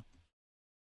that's what, yeah.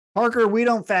 Parker, we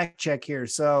don't fact check here.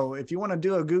 So if you want to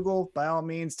do a Google, by all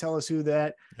means, tell us who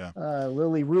that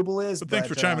Lily Rubel is. But thanks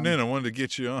for chiming in. I wanted to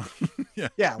get you on.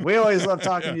 Yeah, we always love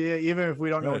talking to you, even if we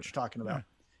don't know what you're talking about.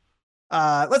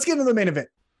 Let's get into the main event.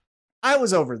 I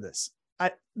was over this.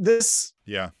 This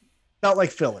felt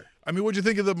like filler. I mean, what'd you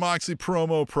think of the Moxley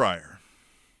promo prior?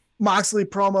 Moxley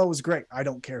promo was great. I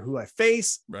don't care who I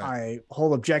face. Right. My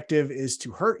whole objective is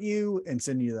to hurt you and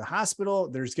send you to the hospital.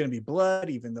 There's going to be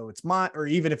blood, even though it's mine, or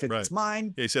even if it's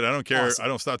mine. Yeah, he said, I don't care. Awesome. I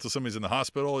don't stop till somebody's in the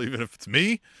hospital, even if it's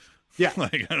me. Yeah.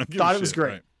 Like, I don't give Thought a it was shit.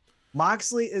 great. Right.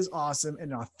 Moxley is awesome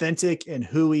and authentic in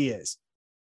who he is.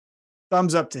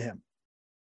 thumbs up to him.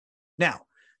 Now,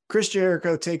 Chris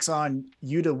Jericho takes on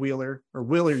Yuta Wheeler or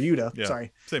Wheeler Yuta. Yeah,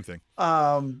 sorry. same thing.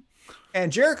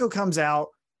 And Jericho comes out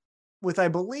with, I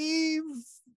believe,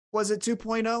 was it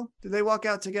 2.0? Did they walk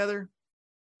out together?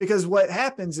 Because what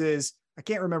happens is, I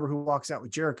can't remember who walks out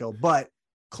with Jericho, but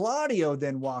Claudio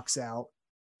then walks out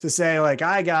to say, like,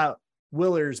 I got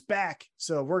Wheeler's back,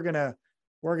 so we're gonna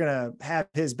have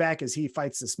his back as he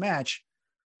fights this match.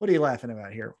 What are you laughing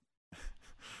about here?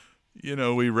 You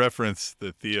know, we referenced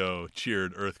that Theo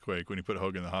cheered Earthquake when he put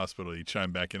Hogan in the hospital. He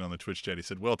chimed back in on the Twitch chat. He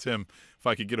said, well, Tim, if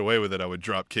I could get away with it, I would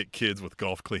drop kick kids with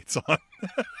golf cleats on.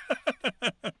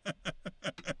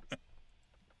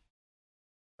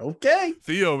 Okay.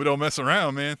 Theo, we don't mess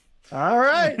around, man. All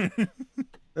right.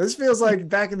 This feels like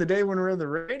back in the day when we were in the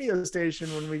radio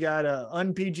station when we got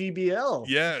un-PGBL.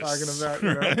 Yes. Talking about,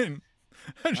 you know. Right.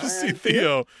 I just see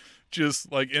Theo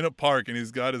just like in a park and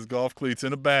he's got his golf cleats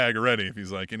in a bag already. If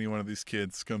he's like, any one of these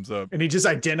kids comes up. And he just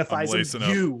identifies as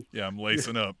you. Yeah, I'm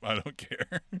lacing up. I don't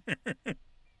care.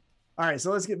 All right,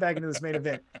 so let's get back into this main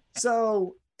event.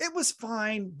 So it was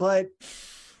fine, but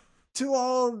to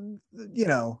all, you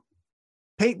know,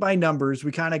 paint by numbers,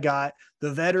 we kind of got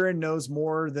the veteran knows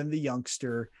more than the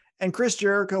youngster, and Chris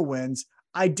Jericho wins.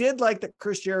 I did like that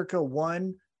Chris Jericho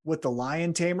won with the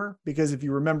Lion Tamer, because if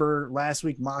you remember last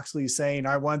week, Moxley saying,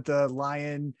 I want the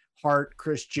Lion Heart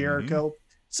Chris Jericho. Mm-hmm.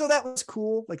 So that was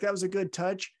cool. Like, that was a good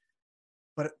touch.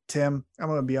 But Tim, I'm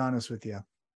going to be honest with you.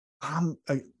 I'm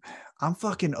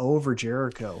fucking over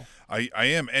Jericho. I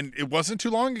am. And it wasn't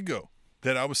too long ago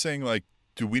that I was saying, like,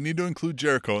 do we need to include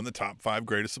Jericho in the top 5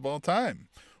 greatest of all time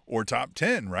or top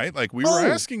 10, right? Like, we were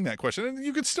asking that question, and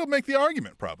you could still make the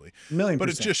argument probably. $1,000,000%. But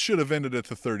it just should have ended at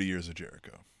the 30 years of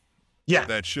Jericho. Yeah.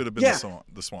 That should have been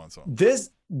the swan song.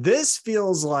 This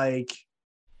feels like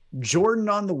Jordan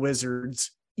on the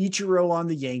Wizards, Ichiro on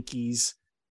the Yankees.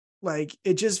 Like,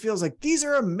 it just feels like these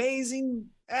are amazing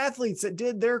athletes that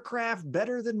did their craft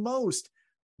better than most,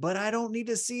 but I don't need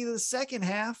to see the second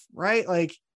half, right?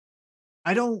 Like,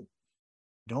 I don't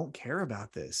care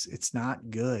about this. It's not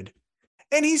good.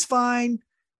 And he's fine,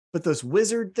 but this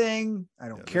wizard thing, I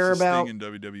don't care about. In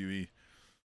WWE.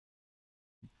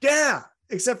 Yeah.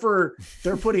 Except for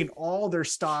they're putting all their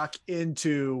stock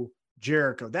into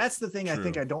Jericho. That's the thing. True. I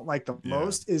think I don't like the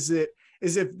most is if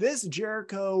this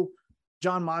Jericho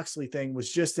John Moxley thing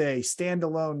was just a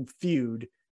standalone feud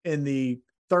in the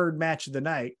third match of the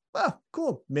night. Well,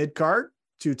 cool. Mid card,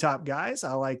 2 top guys.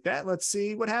 I like that. Let's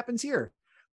see what happens here.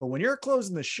 But when you're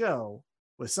closing the show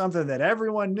with something that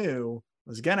everyone knew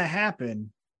was going to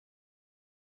happen,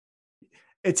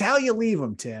 it's how you leave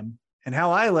them, Tim. And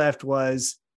how I left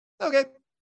was, okay.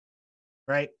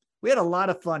 Right. We had a lot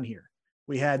of fun here.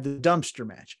 We had the dumpster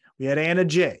match. We had Anna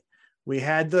Jay. We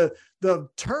had the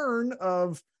turn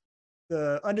of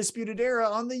the Undisputed Era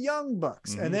on the Young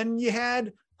Bucks. Mm-hmm. And then you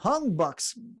had Hung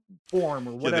Bucks form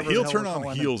or whatever. The heel turn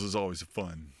on heels is always a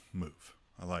fun move.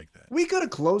 I like that. We could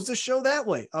have closed the show that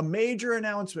way. A major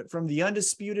announcement from the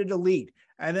Undisputed Elite.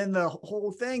 And then the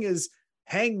whole thing is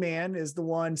Hangman is the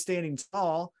one standing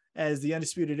tall as the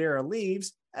Undisputed Era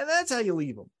leaves. And that's how you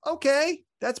leave them. Okay.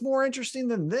 That's more interesting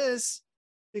than this,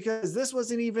 because this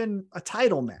wasn't even a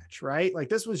title match, right? Like,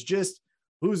 this was just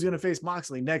who's going to face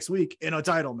Moxley next week in a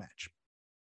title match.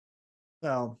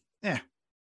 So,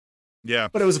 yeah,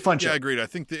 but it was a fun show. Yeah, I agreed. I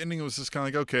think the ending was just kind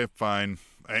of like, okay, fine.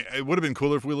 It would have been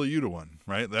cooler if Wheeler Yuta won,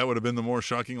 right? That would have been the more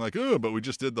shocking, like, oh, but we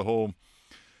just did the whole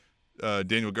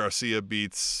Daniel Garcia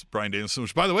beats Bryan Danielson,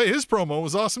 which, by the way, his promo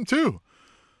was awesome too.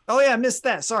 Oh yeah, I missed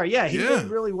that. Sorry. Yeah, he did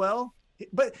really well.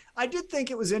 But I did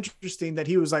think it was interesting that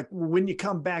he was like, when you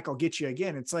come back, I'll get you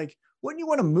again. It's like, wouldn't you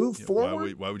want to move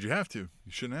forward? Why would you have to?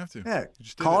 You shouldn't have to. Yeah.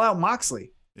 Call out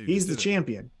Moxley. He's the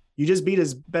champion. You just beat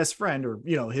his best friend, or,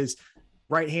 you know, his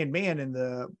right-hand man in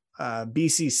the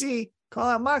BCC. Call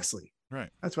out Moxley.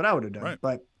 Right. That's what I would have done. Right.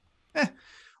 But,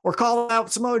 or call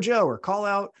out Samoa Joe, or call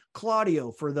out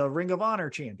Claudio for the Ring of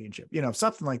Honor championship, you know,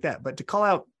 something like that. But to call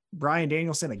out Bryan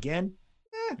Danielson again,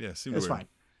 it's fine.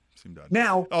 Seemed done.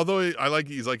 Now, although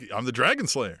he's like, I'm the Dragon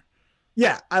Slayer.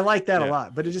 Yeah, I like that a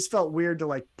lot, but it just felt weird to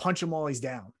like punch him while he's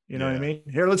down. You know what I mean?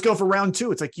 Here, let's go for round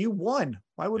 2. It's like, you won.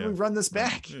 Why would we run this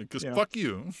back? Because fuck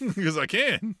you. Because I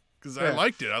can. Because I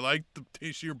liked it. I liked the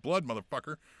taste of your blood,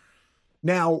 motherfucker.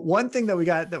 Now, one thing that we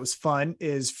got that was fun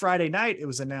is Friday night, it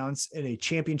was announced in a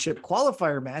championship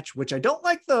qualifier match, which I don't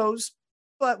like those,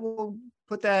 but we'll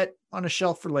put that on a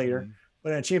shelf for later. Mm-hmm.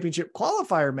 But in a championship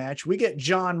qualifier match, we get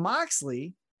Jon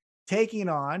Moxley taking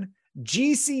on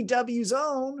GCW's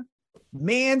own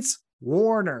Mance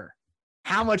Warner.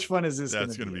 How much fun is this?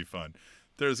 That's going to be fun.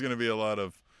 There's going to be a lot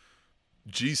of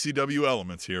GCW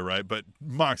elements here, right? But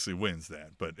Moxley wins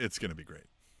that, but it's going to be great.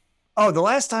 Oh, the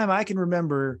last time I can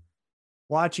remember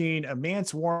watching a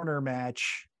Mance Warner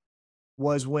match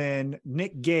was when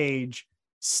Nick Gage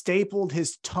stapled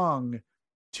his tongue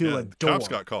to a door. Cops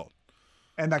got called.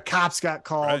 And the cops got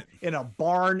called in a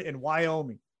barn in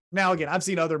Wyoming. Now, again, I've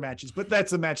seen other matches, but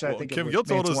that's the match I think Kevin Gill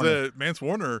told us that Mance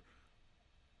Warner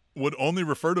would only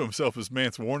refer to himself as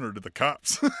Mance Warner to the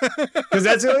cops. Because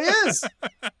that's who he is.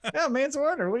 Yeah, Mance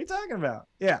Warner. What are you talking about?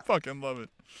 Yeah. Fucking love it.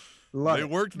 They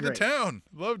worked in the town.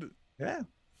 Loved it. Yeah.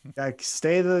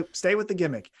 Stay with the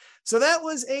gimmick. So that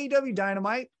was AEW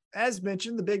Dynamite. As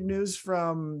mentioned, the big news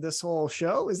from this whole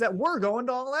show is that we're going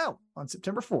to All Out on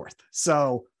September 4th.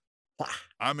 So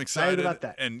I'm excited about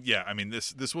that. And yeah, I mean,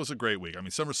 this was a great week. I mean,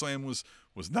 SummerSlam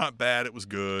was not bad. It was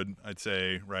good. I'd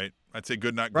say, right? I'd say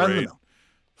good, not great.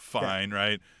 Fine,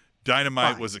 right?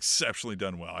 Dynamite was exceptionally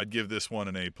done well. I'd give this one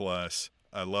an A+.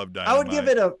 I love Dynamite. I would give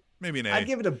it maybe an A. I'd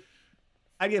give it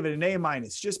an A-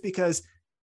 just because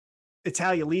it's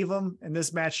how you leave them, and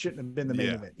this match shouldn't have been the main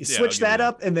event. You switch that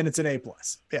up, and then it's an A+.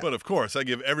 Yeah. But of course, I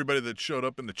give everybody that showed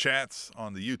up in the chats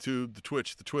on the YouTube, the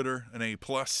Twitch, the Twitter an A+.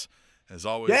 As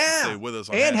always, stay with us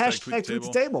on and hashtag Tweet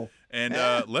the Table. And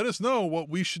let us know what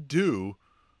we should do,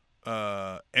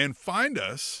 and find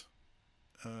us.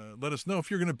 Let us know if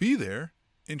you're going to be there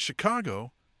in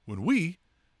Chicago when we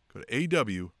go to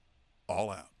AEW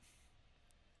All Out.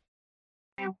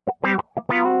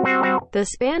 The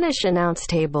Spanish Announce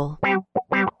Table.